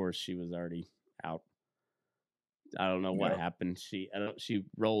back with a horse, she was already out. I don't know what happened. She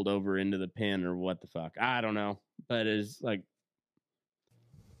rolled over into the pen or what the fuck. I don't know. But it's like,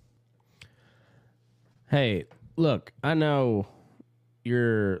 hey, look, I know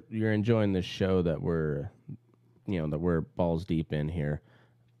you're enjoying this show that we're balls deep in here,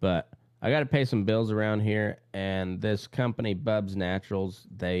 but I got to pay some bills around here, and this company, Bub's Naturals,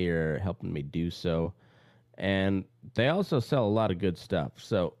 they are helping me do so. And they also sell a lot of good stuff.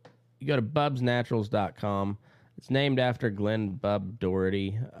 So you go to bubsnaturals.com. It's named after Glenn Bub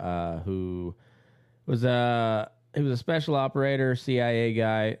Doherty, who was a special operator, CIA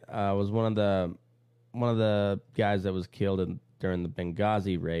guy. Was one of the guys that was killed during the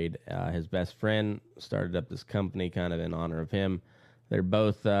Benghazi raid. His best friend started up this company kind of in honor of him. They're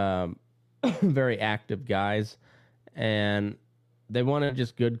both very active guys, and they wanted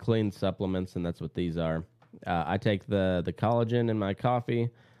just good, clean supplements, and that's what these are. I take the collagen in my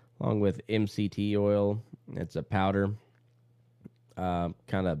coffee, along with MCT oil. It's a powder, kind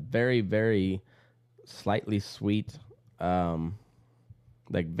of very, very slightly sweet, like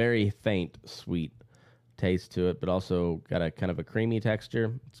very faint sweet taste to it, but also got a kind of a creamy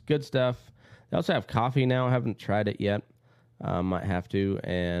texture. It's good stuff. They also have coffee now. I haven't tried it yet. Might have to,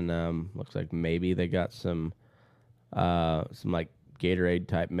 and looks like maybe they got some like Gatorade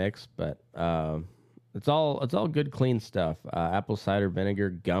type mix, but it's all good, clean stuff. Apple cider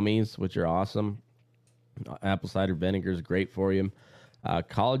vinegar gummies, which are awesome. Apple cider vinegar is great for you.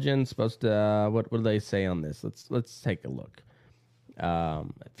 Collagen supposed to what do they say on this? Let's take a look.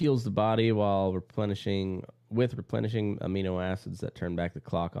 It fuels the body while replenishing amino acids that turn back the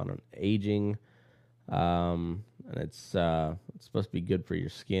clock on aging. And it's supposed to be good for your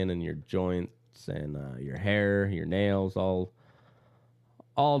skin and your joints and your hair, your nails, all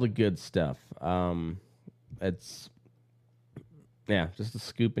the good stuff. It's just a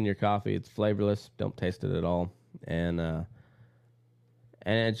scoop in your coffee. It's flavorless. Don't taste it at all, and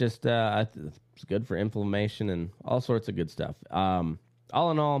it's just it's good for inflammation and all sorts of good stuff.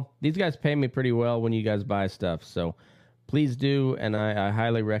 All in all, these guys pay me pretty well when you guys buy stuff, so please do, and I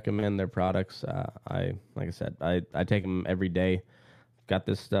highly recommend their products. Like I said, I take them every day. Got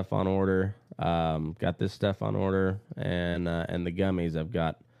this stuff on order. And the gummies I've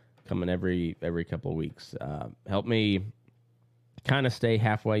got coming every couple of weeks. Help me kind of stay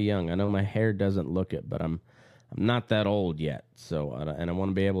halfway young. I know my hair doesn't look it, but I'm not that old yet. So and I want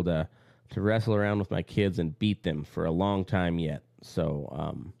to be able to wrestle around with my kids and beat them for a long time yet.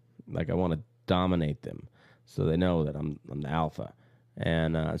 So I want to dominate them, so they know that I'm the alpha.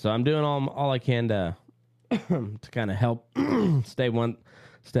 And so I'm doing all I can to to kind of help stay one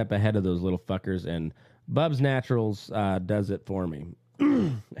step ahead of those little fuckers. And Bub's Naturals does it for me.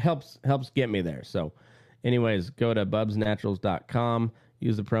 helps get me there. So anyways, go to bubsnaturals.com.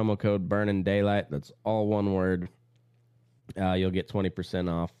 Use the promo code Burning Daylight. That's all one word. You'll get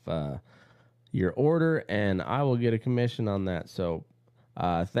 20% off your order, and I will get a commission on that. So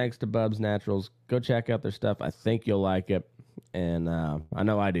thanks to Bub's Naturals. Go check out their stuff. I think you'll like it, and I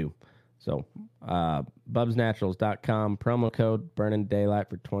know I do. So bubsnaturals.com, promo code Burning Daylight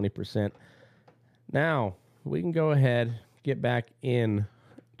for 20%. Now, we can go ahead, get back in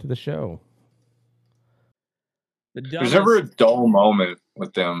to the show. There's never a dull moment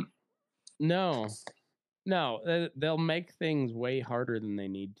with them. No, they'll make things way harder than they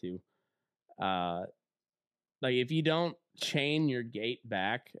need to. Like if you don't chain your gate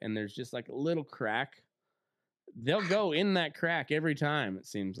back and there's just like a little crack, they'll go in that crack every time. It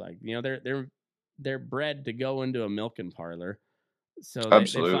seems like, they're bred to go into a milking parlor. So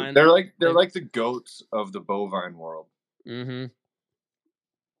absolutely, they're like the goats of the bovine world. Mm-hmm.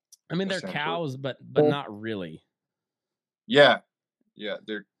 I mean, they're cows, but not really. Yeah,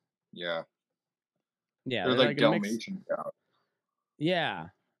 they're like Dalmatian cows. Yeah,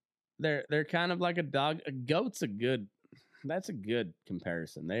 they're kind of like a dog. A goat's a good That's a good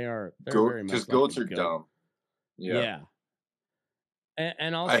comparison. They're very much Because like goats a are goat. dumb. Yeah.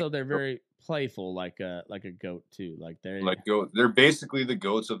 And also they're very playful, like a goat too. Like goats. They're basically the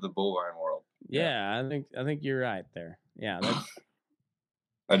goats of the bovine world. Yeah, I think you're right there. Yeah, that's.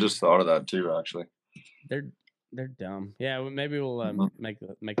 I just thought of that too, actually. They're dumb. Yeah, maybe we'll make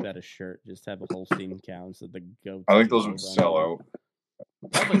that a shirt. Just have a Holstein cow instead of the goats. I think those would sell out.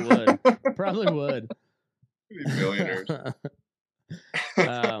 Probably would. Probably would. Be millionaires.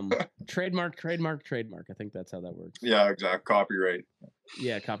 Trademark. I think that's how that works. Yeah, exactly. Copyright.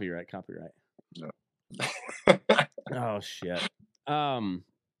 Yeah, copyright. No. Oh shit. Are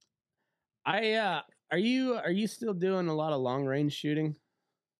you still doing a lot of long range shooting?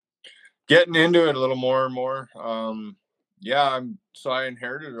 Getting into it a little more and more. So I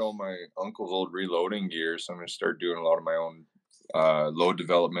inherited all my uncle's old reloading gear, so I'm gonna start doing a lot of my own load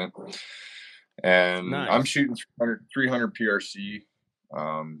development. And nice. I'm shooting 300 PRC.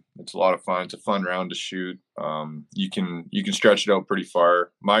 It's a lot of fun. It's a fun round to shoot. You can stretch it out pretty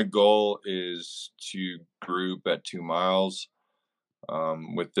far. My goal is to group at 2 miles.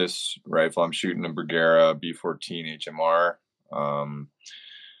 With this rifle, I'm shooting a Bergara B14 HMR.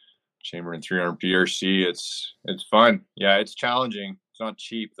 Chamber in 300 PRC. It's fun. Yeah, it's challenging. It's not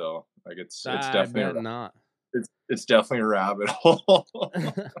cheap though. Like it's definitely not. It's definitely a rabbit hole.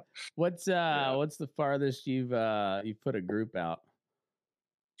 What's the farthest you've put a group out?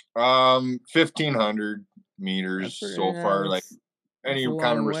 1,500 meters so far. Like any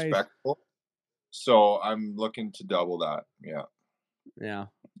kind of respectable. So I'm looking to double that. Yeah. Yeah.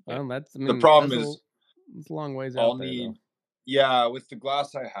 Well, the problem is it's a long ways out there. Though. Yeah, with the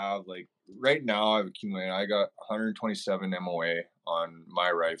glass I have, like right now I've accumulated. I got 127 MOA on my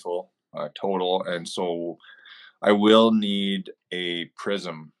rifle total, and so I will need a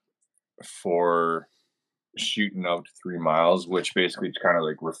prism for shooting out to 3 miles, which basically kind of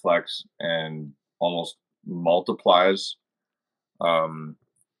like reflects and almost multiplies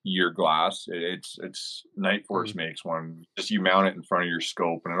your glass. It's Night Force makes one. Just you mount it in front of your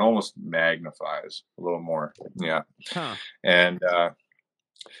scope and it almost magnifies a little more. Yeah. And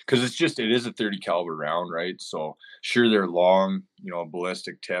because it is a 30 caliber round, right? So sure, they're long,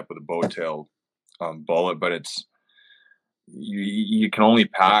 ballistic tip with a bow tail bullet, but it's you can only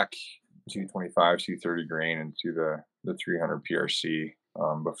pack 225, 230 grain into the 300 PRC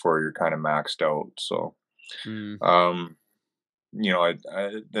before you're kind of maxed out. So and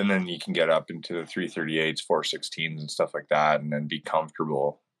then you can get up into the 338s, 416s and stuff like that, and then be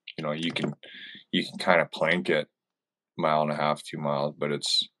comfortable. You can kind of plank it 1.5 miles, 2 miles, but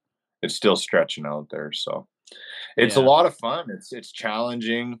it's still stretching out there. So it's a lot of fun. It's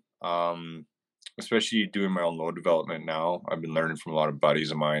challenging. Especially doing my own load development now. I've been learning from a lot of buddies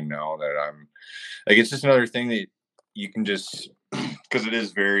of mine now that I'm like, it's just another thing that you can just, because it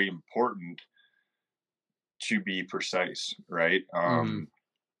is very important to be precise, right?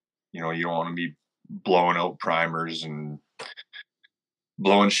 You don't want to be blowing out primers and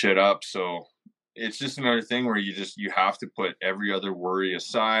blowing shit up. So it's just another thing where you have to put every other worry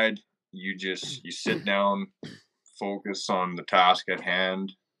aside. You sit down, focus on the task at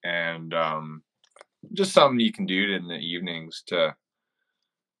hand, and just something you can do in the evenings to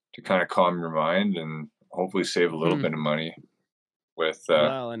kind of calm your mind and hopefully save a little bit of money with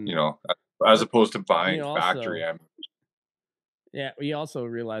as opposed to buying factory ammunition. Yeah, we also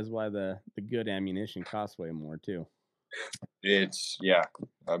realize why the good ammunition costs way more too.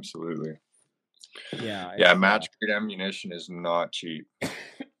 Absolutely. Yeah, match grade ammunition is not cheap.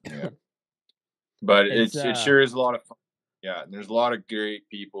 Yeah. But it sure is a lot of fun. Yeah, and there's a lot of great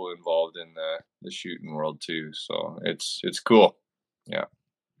people involved in the shooting world too. So it's cool. Yeah.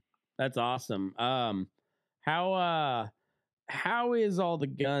 That's awesome. How is all the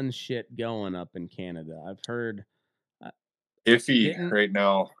gun shit going up in Canada? I've heard iffy right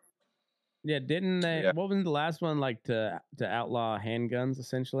now. Yeah, didn't they? Yeah. What was the last one like to outlaw handguns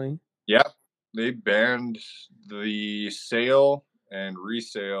essentially? Yeah, they banned the sale and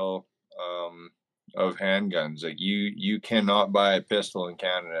resale of handguns. Like you cannot buy a pistol in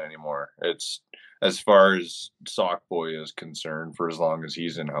Canada anymore. It's as far as Sock Boy is concerned for as long as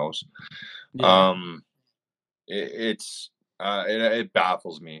he's in house. Yeah. It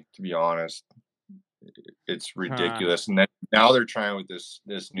baffles me, to be honest. It's ridiculous. And then now they're trying with this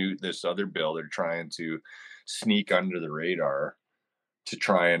other bill, they're trying to sneak under the radar to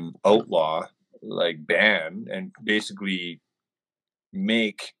try and outlaw, like ban and basically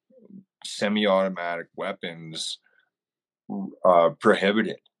make semi-automatic weapons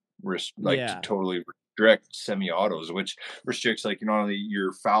prohibited, totally restrict semi-autos, which restricts like, you know,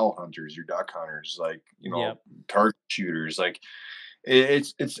 your fowl hunters, your duck hunters, like, you know, target shooters. Like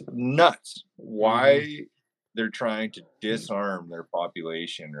it's nuts why they're trying to disarm their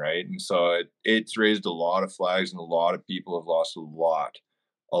population, right? And so it's raised a lot of flags, and a lot of people have lost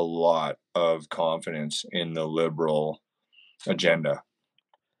a lot of confidence in the liberal agenda.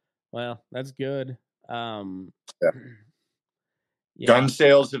 Well, that's good. Gun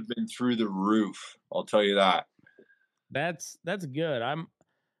sales have been through the roof. I'll tell you that. That's good. I'm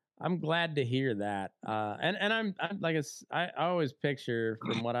glad to hear that. And I'm like I always picture,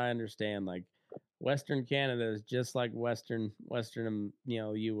 from what I understand, like Western Canada is just like Western, you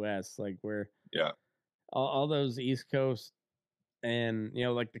know, U.S. Like where all those East Coast and, you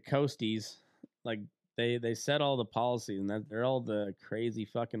know, like the coasties, like they set all the policies, and that they're all the crazy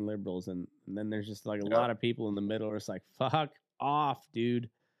fucking liberals, and then there's just like a lot of people in the middle where it's like, fuck off, dude.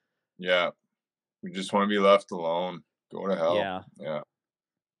 Yeah, we just want to be left alone. Go to hell.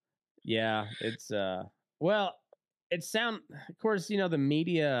 Yeah. It's well, it of course, you know, the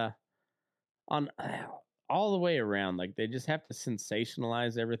media on all the way around, like they just have to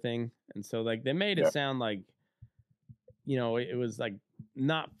sensationalize everything, and so like they made it sound like, you know, it was like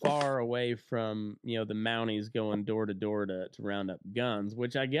not far away from, you know, the Mounties going door to door to round up guns,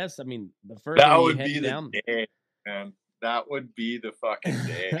 which I guess, I mean, the further that you would head be down, the day, man. That would be the fucking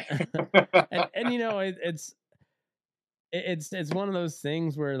day. and you know, it's one of those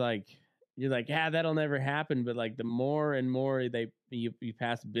things where like you're like, that'll never happen, but like the more and more you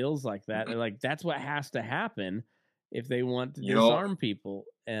pass bills like that, they're like, that's what has to happen if they want to disarm people,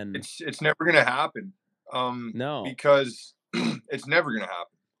 and it's never gonna happen. No, because it's never gonna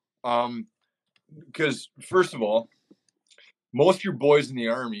happen. Because first of all, most of your boys in the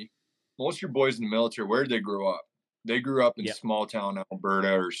army, most of your boys in the military, where did they grow up? They grew up in small town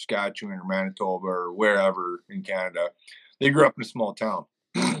Alberta or Saskatchewan or Manitoba or wherever in Canada. They grew up in a small town.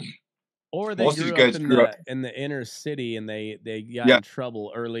 Or they grew up in the inner city, and they got in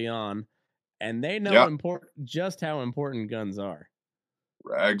trouble early on, and they know just how important guns are.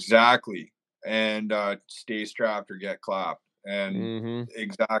 Exactly. And stay strapped or get clapped. And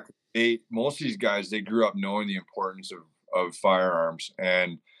exactly. Most of these guys, they grew up knowing the importance of firearms.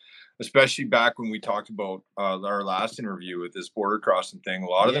 And especially back when we talked about our last interview with this border crossing thing, a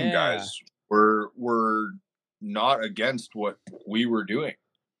lot of them guys were not against what we were doing.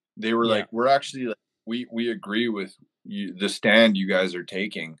 They were like, we're actually like, we agree with you, the stand you guys are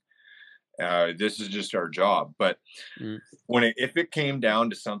taking. This is just our job. But if it came down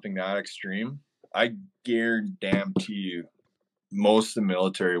to something that extreme, I guarantee you most of the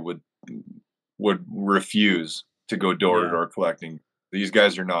military would refuse to go door to door collecting. These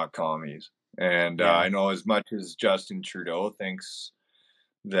guys are not commies. And I know, as much as Justin Trudeau thinks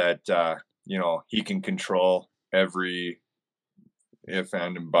that you know, he can control every if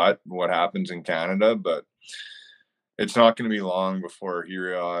and but what happens in Canada, but it's not going to be long before he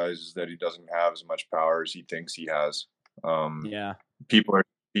realizes that he doesn't have as much power as he thinks he has.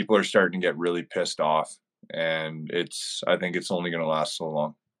 People are starting to get really pissed off, and I think it's only going to last so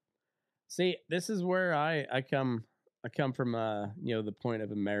long. See, this is where I come from, you know, the point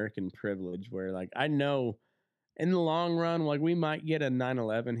of American privilege, where like I know in the long run, like we might get a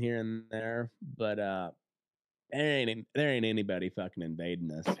 9/11 here and there, but there ain't anybody fucking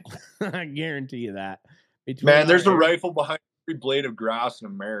invading us. I guarantee you that. Man, there's a rifle behind every blade of grass in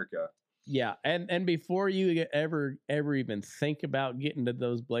America. Yeah, and before you ever even think about getting to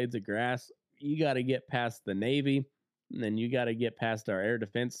those blades of grass, you got to get past the Navy, and then you got to get past our air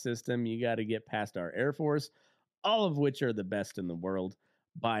defense system. You got to get past our Air Force, all of which are the best in the world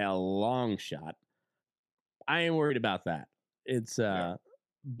by a long shot. I ain't worried about that. It's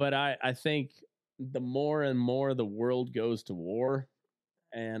but I think the more and more the world goes to war,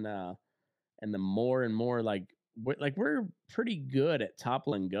 and the more and more like we're pretty good at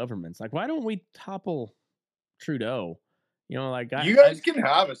toppling governments. Like, why don't we topple Trudeau? You know, like you guys can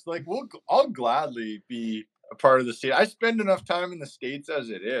have us. Like, I'll gladly be a part of the state. I spend enough time in the States as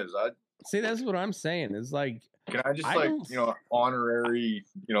it is. See, that's what I'm saying. Is like, can I just you know, honorary,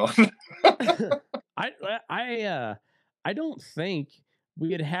 you know? I don't think we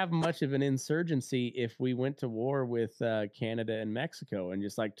would have much of an insurgency if we went to war with Canada and Mexico and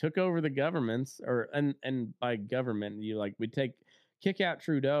just like took over the governments, and by government you like we'd kick out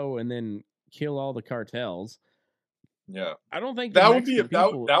Trudeau and then kill all the cartels. Yeah, I don't think that would be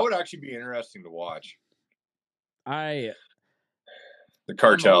that would actually be interesting to watch. The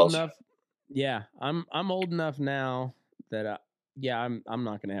cartels. I'm old enough now that I'm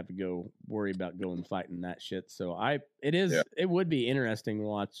not gonna have to go worry about going fighting that shit. So it would be interesting to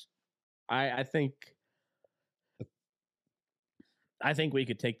watch. I think I think we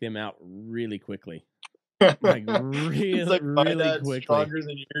could take them out really quickly. Like really, It's like my really dad's quickly. stronger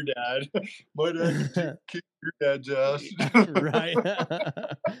than your dad. My dad can kick your dad's ass.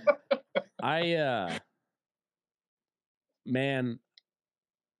 Right. Man,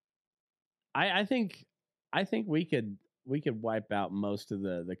 I think we could wipe out most of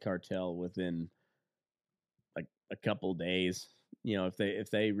the cartel within like a couple days. You know,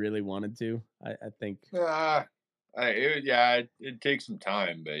 if they really wanted to, I think. It takes some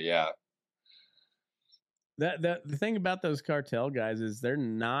time, but yeah. The thing about those cartel guys is they're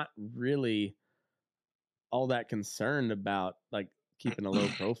not really all that concerned about like keeping a low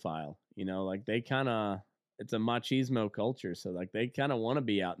profile. You know, like they kind of, it's a machismo culture, so like they kind of want to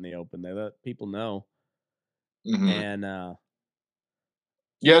be out in the open. They let people know. Mm-hmm. And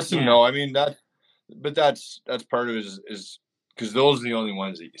yes and no. I mean that's part of it is because those are the only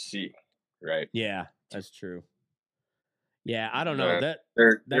ones that you see, right? Yeah, that's true. Yeah, I don't know that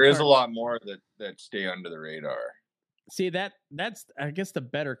there is a lot more that stay under the radar. See, that's I guess the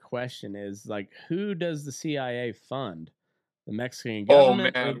better question is like, who does the CIA fund? The Mexican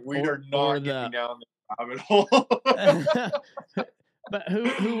government? Oh man, we are not getting down the rabbit hole. But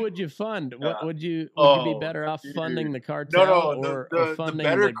who would you fund? What would you be better off funding the cartel or funding the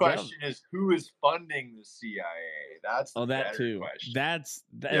better the question is who is funding the CIA? That's the that too. Question.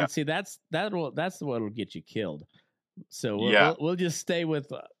 And see that's what'll get you killed. So we'll just stay with.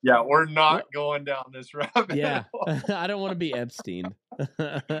 We're not going down this rabbit. Yeah, I don't want to be Epstein.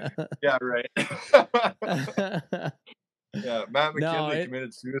 Yeah, right. Yeah, Matt McKinley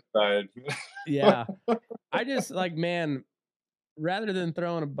committed suicide. Yeah, I just like, man, rather than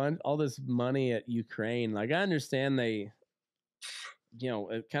throwing all this money at Ukraine, like I understand they, you know,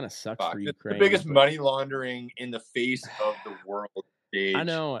 it kind of sucks for Ukraine. The biggest money laundering in the face of the world stage. I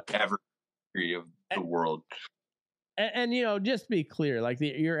know ever of the world. And you know, just to be clear, like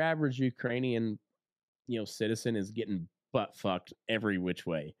your average Ukrainian, you know, citizen is getting butt fucked every which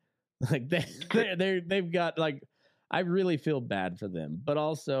way. Like they've got like, I really feel bad for them. But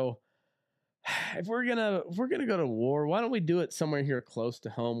also, if we're gonna go to war, why don't we do it somewhere here close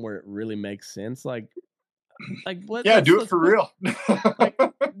to home where it really makes sense? Like do it for real.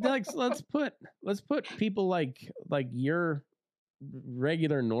 let's put people like your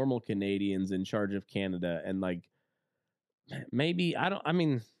regular normal Canadians in charge of Canada, and like maybe I don't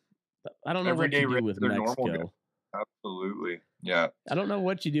know what you do with Mexico. Absolutely. Yeah. I don't know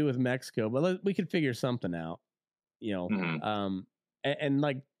what you do with Mexico, but we could figure something out, you know. Mm-hmm. And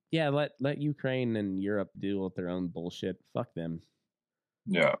like, yeah, let Ukraine and Europe deal with their own bullshit. Fuck them.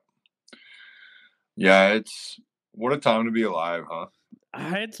 Yeah. Yeah, it's what a time to be alive, huh?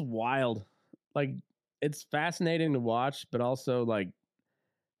 It's wild. Like, it's fascinating to watch, but also like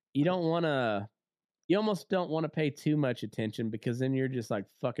you almost don't want to pay too much attention because then you're just like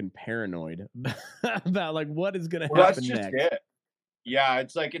fucking paranoid about like what is going to happen next. It. Yeah,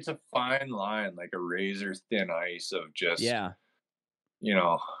 it's like it's a fine line, like a razor thin ice of just you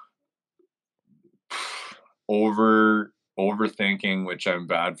know, overthinking, which I'm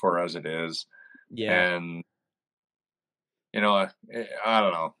bad for as it is. Yeah, and you know, I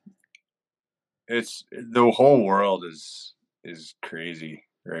don't know. It's the whole world is crazy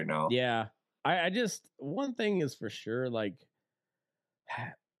right now. Yeah. I just, one thing is for sure, like,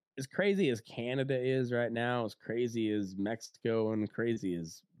 as crazy as Canada is right now, as crazy as Mexico and crazy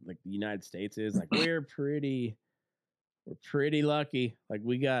as like the United States is, like we're pretty lucky. Like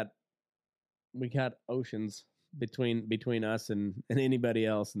we got oceans between us and anybody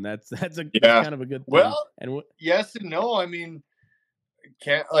else, and that's kind of a good thing. Well, and yes and no. I mean,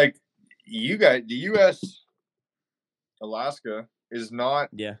 can't like you guys, the U.S. Alaska is not.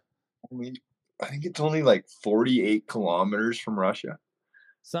 Yeah. I mean, I think it's only like 48 kilometers from Russia.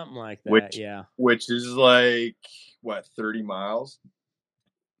 Something like that, Which is like, what, 30 miles?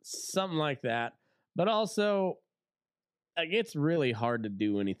 Something like that. But also, like, it's really hard to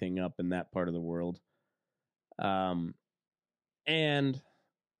do anything up in that part of the world. And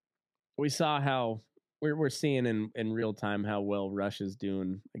we saw how, we're seeing in real time how well Russia's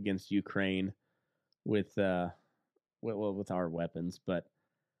doing against Ukraine with our weapons. But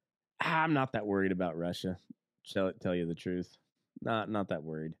I'm not that worried about Russia. Tell you the truth, not that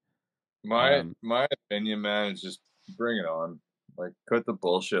worried. My opinion, man, is just bring it on. Like, cut the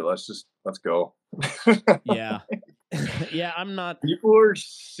bullshit. Let's go. Yeah, yeah. I'm not. People are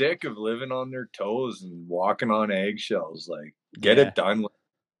sick of living on their toes and walking on eggshells. Like, get it done with.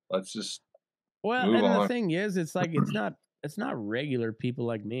 Let's just. Well, and the thing is, it's like it's not regular people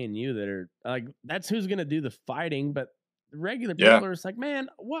like me and you that are like, that's who's gonna do the fighting, but regular people are just like, man,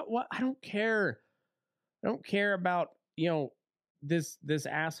 what I don't care about, you know, this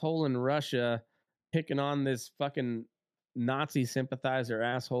asshole in Russia picking on this fucking Nazi sympathizer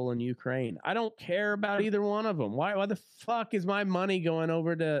asshole in Ukraine. I don't care about either one of them. Why the fuck is my money going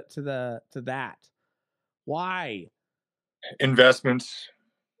over to that? Why? Investments.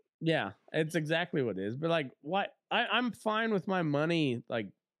 Yeah, it's exactly what it is. But like, what? I'm fine with my money like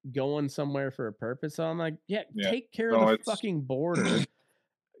going somewhere for a purpose. So I'm like, yeah. Take care of the fucking border.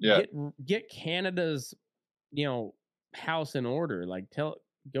 Yeah. Get Canada's, house in order. Like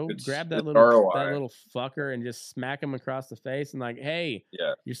grab that ROI. little fucker and just smack him across the face and like, hey,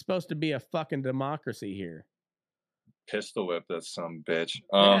 you're supposed to be a fucking democracy here. Pistol whip that some bitch.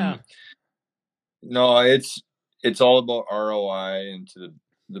 Yeah. No, it's all about ROI into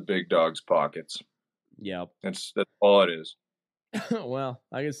the big dog's pockets. Yep. That's all it is. Well,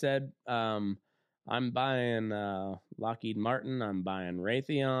 like I said, I'm buying Lockheed Martin, I'm buying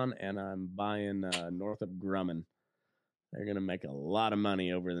Raytheon, and I'm buying Northrop Grumman. They're going to make a lot of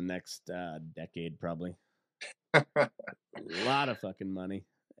money over the next decade, probably. A lot of fucking money.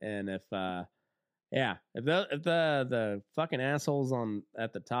 And if the fucking assholes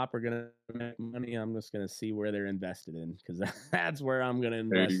at the top are going to make money, I'm just going to see where they're invested in, because that's where I'm going to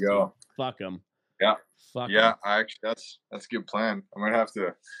invest. There you go. Fuck them. Yeah. Fuck yeah. em. Actually, that's a good plan. I might have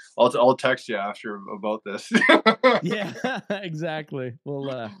to. I'll text you after about this. Yeah, exactly.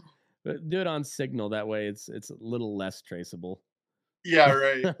 We'll do it on Signal. That way, it's a little less traceable. Yeah.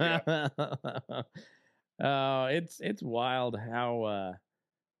 Right. Yeah. It's wild how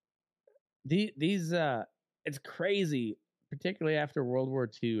these it's crazy, particularly after World War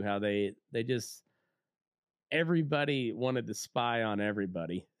II, how they just everybody wanted to spy on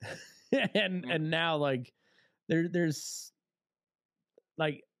everybody. and now like there's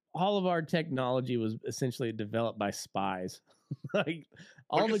like all of our technology was essentially developed by spies. Like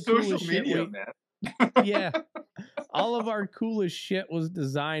all the coolest shit man. Yeah. All of our coolest shit was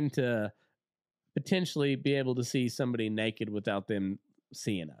designed to potentially be able to see somebody naked without them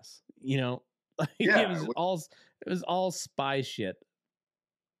seeing us. Like Yeah, it was all spy shit.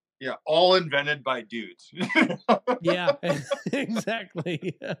 Yeah, all invented by dudes. Yeah,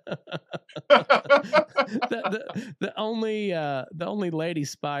 exactly. The only lady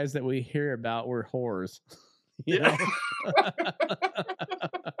spies that we hear about were whores. Yeah.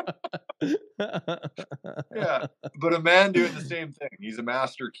 Yeah, but a man doing the same thing. He's a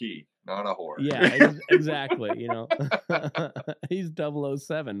master key, not a whore. Yeah, exactly. He's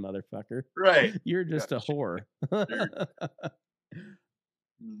 007, motherfucker. Right. You're just a whore.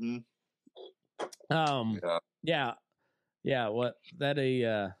 Mm-hmm. Yeah. What that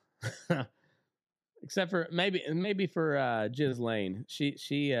except for maybe for Jiz Lane. She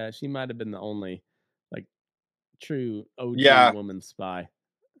might have been the only like true OG woman spy.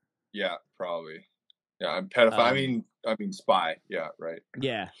 Yeah, probably. Yeah, I'm pedophile. I mean spy. Yeah, right.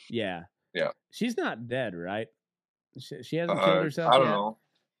 Yeah. She's not dead, right? She hasn't killed herself yet? I don't know.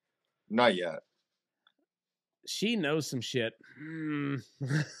 Not yet. She knows some shit.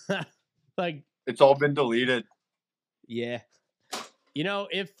 Like it's all been deleted. Yeah.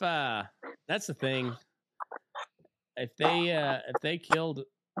 If that's the thing. If they killed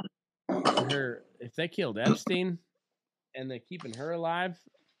her, if they killed Epstein and they're keeping her alive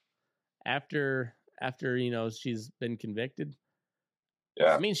after she's been convicted.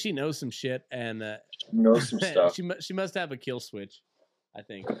 Yeah. I mean, she knows some shit and she knows some stuff. She must have a kill switch. I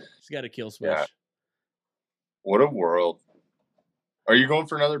think she's got a kill switch. Yeah. What a world. Are you going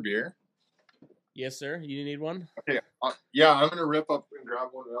for another beer? Yes, sir. You need one? Okay. Yeah, I'm gonna rip up and grab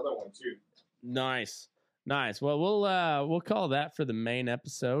another one too. Nice. Well, we'll call that for the main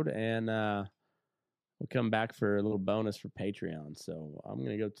episode, and we'll come back for a little bonus for Patreon. So I'm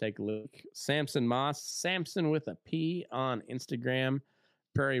gonna go take a look. Sampson Moss, Sampson with a P on Instagram.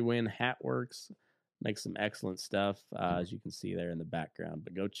 Prairie Wind Hat Works makes some excellent stuff, as you can see there in the background.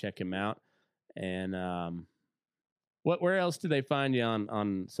 But go check him out. And where else do they find you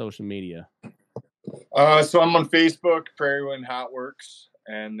on social media? So I'm on Facebook, Prairie Wind Hat Works,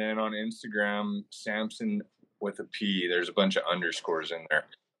 and then on Instagram, Sampson with a P. There's a bunch of underscores in there.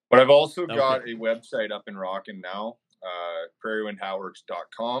 But I've also got a website up and rocking now,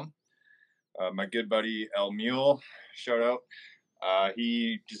 prairiewindhatworks.com. My good buddy El Mule, shout out.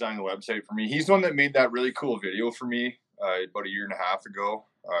 He designed the website for me. He's the one that made that really cool video for me about a year and a half ago.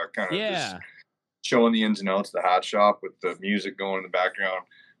 Just showing the ins and outs of the hat shop with the music going in the background.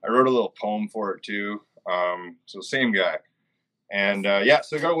 I wrote a little poem for it too. So same guy. And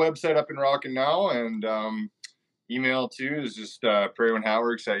so I got a website up and rocking now, and email too is just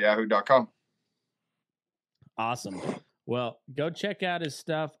prairiewindhatworks@yahoo.com. Awesome. Well, go check out his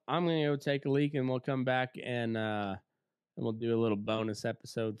stuff. I'm gonna go take a leak, and we'll come back and and we'll do a little bonus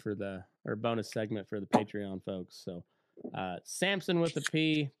episode or bonus segment for the Patreon folks. So, Sampson with the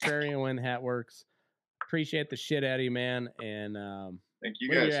P, Prairie and Wind Hat Works. Appreciate the shit out of you, man. And thank you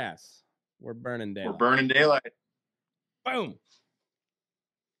guys. guys. Your ass. We're burning daylight. We're burning daylight. Boom.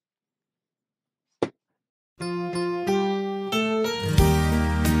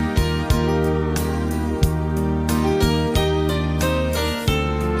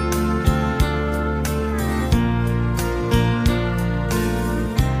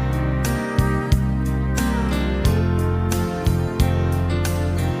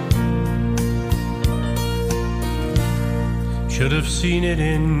 Should have seen it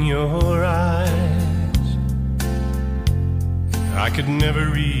in your eyes. I could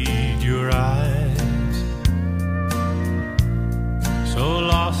never read your eyes. So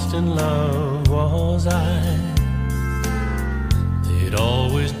lost in love was I. They'd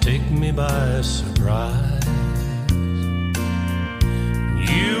always take me by surprise.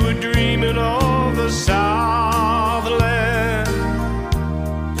 You were dreaming of the Southland.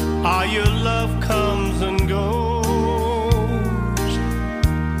 Ah, your love comes and goes.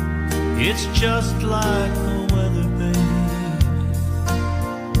 It's just like the weather, babe.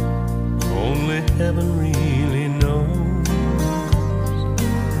 Only heaven really knows.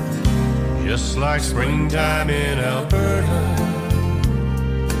 Just like springtime in Alberta.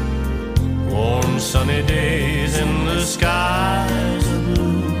 Warm sunny days and the skies are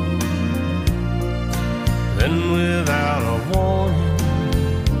blue. Then without a warning,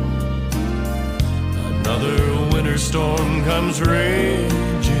 another winter storm comes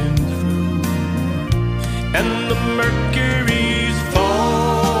raging through, and the mercury's falling.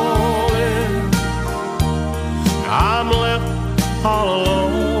 I'm left all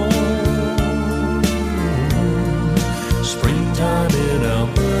alone. Springtime in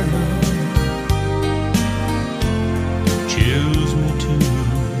Alberta chills me to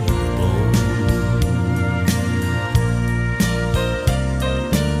the bone.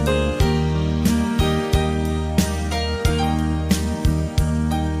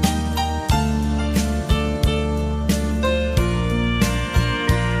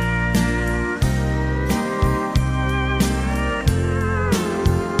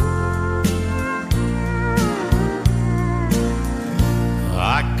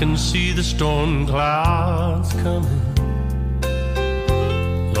 I can see the storm clouds coming.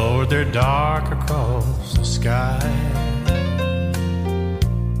 Lord, they're dark across the sky.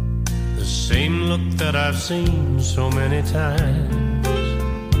 The same look that I've seen so many times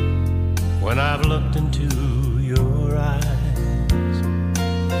when I've looked into your eyes.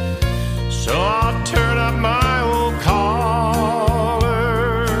 So I'll turn up my old collar,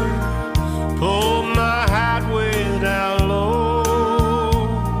 pull my hat way down low.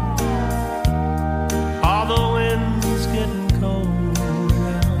 All the wind's getting cold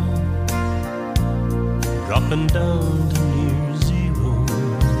now, dropping down to near zero.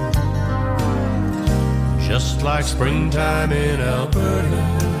 Just like springtime in Alberta.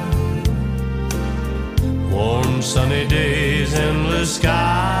 Warm sunny days, endless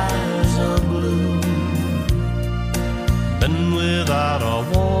skies are blue. Then without a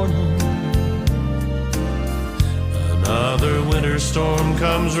warning, another winter storm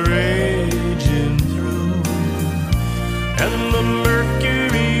comes raging through, and the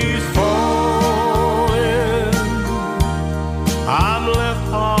mercury's falling. I'm left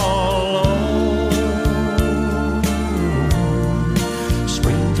all alone.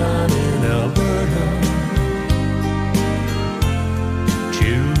 Springtime in Alberta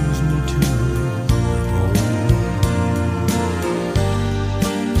chills me to the bone.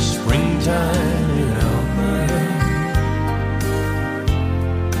 Springtime in Alberta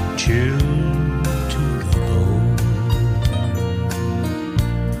chills